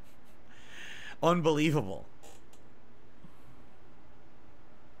 Unbelievable.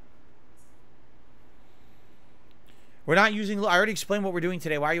 We're not using... I already explained what we're doing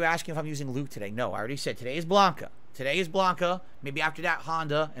today. Why are you asking if I'm using Luke today? No, I already said today is Blanca. Today is Blanca. Maybe after that,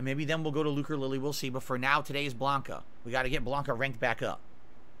 Honda. And maybe then we'll go to Luke or Lily. We'll see. But for now, today is Blanca. We got to get Blanca ranked back up.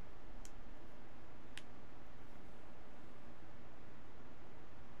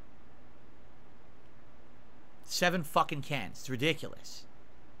 Seven fucking Kens. It's ridiculous.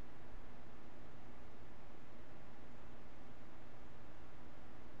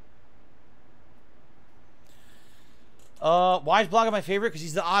 Why is Blanca my favorite? Because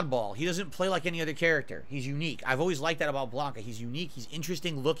he's the oddball. He doesn't play like any other character. He's unique. I've always liked that about Blanca. He's unique. He's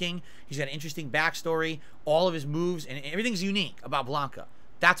interesting looking. He's got an interesting backstory. All of his moves and everything's unique about Blanca.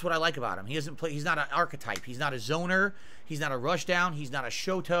 That's what I like about him. He doesn't play. He's not an archetype. He's not a zoner. He's not a rushdown. He's not a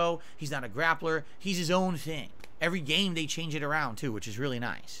Shoto. He's not a grappler. He's his own thing. Every game they change it around too, which is really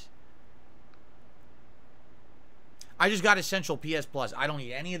nice. I just got Essential PS Plus. I don't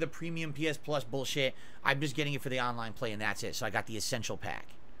need any of the premium PS Plus bullshit. I'm just getting it for the online play, and that's it. So I got the Essential Pack.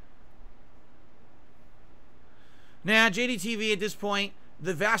 Now, JDTV at this point,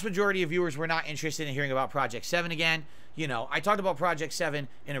 the vast majority of viewers were not interested in hearing about Project 7 again. You know, I talked about Project 7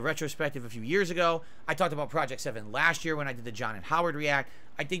 in a retrospective a few years ago. I talked about Project 7 last year when I did the John and Howard React.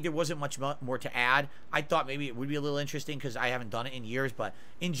 I think there wasn't much more to add. I thought maybe it would be a little interesting because I haven't done it in years. But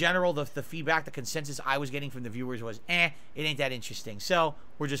in general, the feedback, the consensus I was getting from the viewers was, it ain't that interesting. So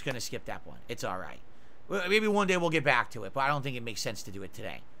we're just going to skip that one. It's all right. Maybe one day we'll get back to it, but I don't think it makes sense to do it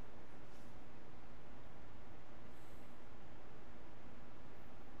today.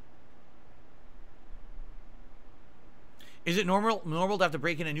 Is it normal to have to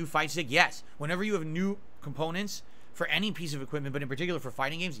break in a new fight stick? Yes. Whenever you have new components for any piece of equipment, but in particular for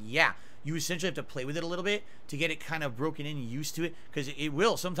fighting games, yeah. You essentially have to play with it a little bit to get it kind of broken in and used to it, because it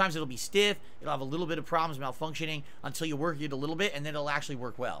will. Sometimes it'll be stiff. It'll have a little bit of problems malfunctioning until you work it a little bit, and then it'll actually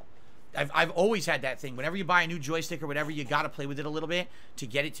work well. I've always had that thing. Whenever you buy a new joystick or whatever, you got to play with it a little bit to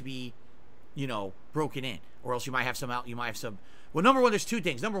get it to be, you know, broken in, or else you might have some well, number one, there's two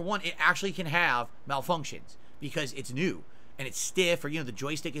things. Number one, it actually can have malfunctions because it's new and it's stiff, or, you know, the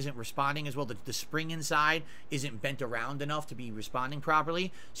joystick isn't responding as well. The spring inside isn't bent around enough to be responding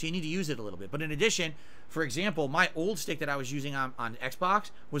properly, so you need to use it a little bit. But in addition, for example, my old stick that I was using on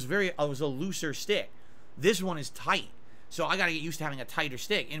Xbox was a looser stick. This one is tight. So I got to get used to having a tighter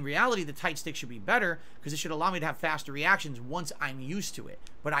stick. In reality, the tight stick should be better because it should allow me to have faster reactions once I'm used to it.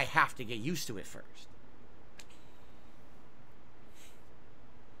 But I have to get used to it first.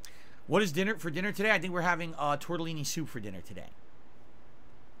 What is dinner for dinner today? I think we're having tortellini soup for dinner today.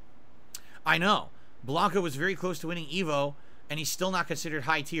 I know. Blanca was very close to winning Evo, and he's still not considered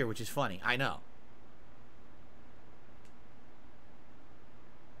high tier, which is funny. I know.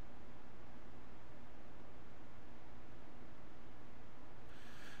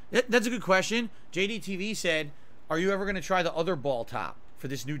 That's a good question. JDTV said, are you ever going to try the other ball top for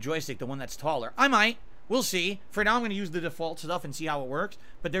this new joystick, the one that's taller? I might. We'll see. For now, I'm going to use the default stuff and see how it works.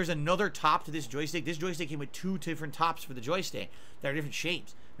 But there's another top to this joystick. This joystick came with 2 different tops for the joystick that are different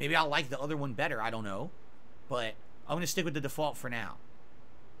shapes. Maybe I'll like the other one better. I don't know. But I'm going to stick with the default for now.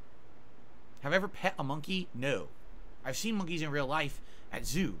 Have I ever pet a monkey? No. I've seen monkeys in real life at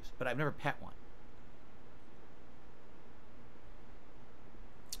zoos, but I've never pet one.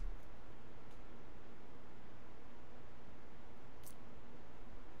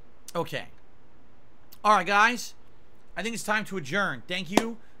 Okay. All right, guys. I think it's time to adjourn. Thank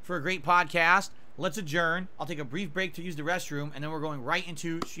you for a great podcast. Let's adjourn. I'll take a brief break to use the restroom, and then we're going right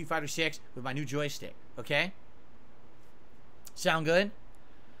into Street Fighter 6 with my new joystick. Okay? Sound good?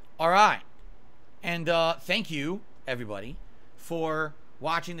 All right. And thank you, everybody, for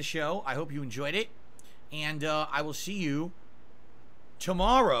watching the show. I hope you enjoyed it. And I will see you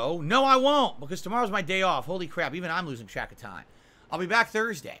tomorrow. No, I won't, because tomorrow's my day off. Holy crap, even I'm losing track of time. I'll be back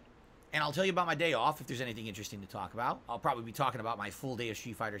Thursday, and I'll tell you about my day off if there's anything interesting to talk about. I'll probably be talking about my full day of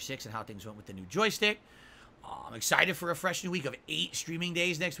Street Fighter 6 and how things went with the new joystick. I'm excited for a fresh new week of 8 streaming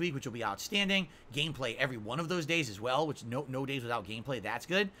days next week, which will be outstanding. Gameplay every one of those days as well, which no days without gameplay. That's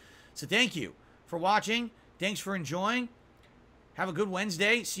good. So thank you for watching. Thanks for enjoying. Have a good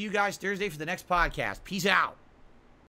Wednesday. See you guys Thursday for the next podcast. Peace out.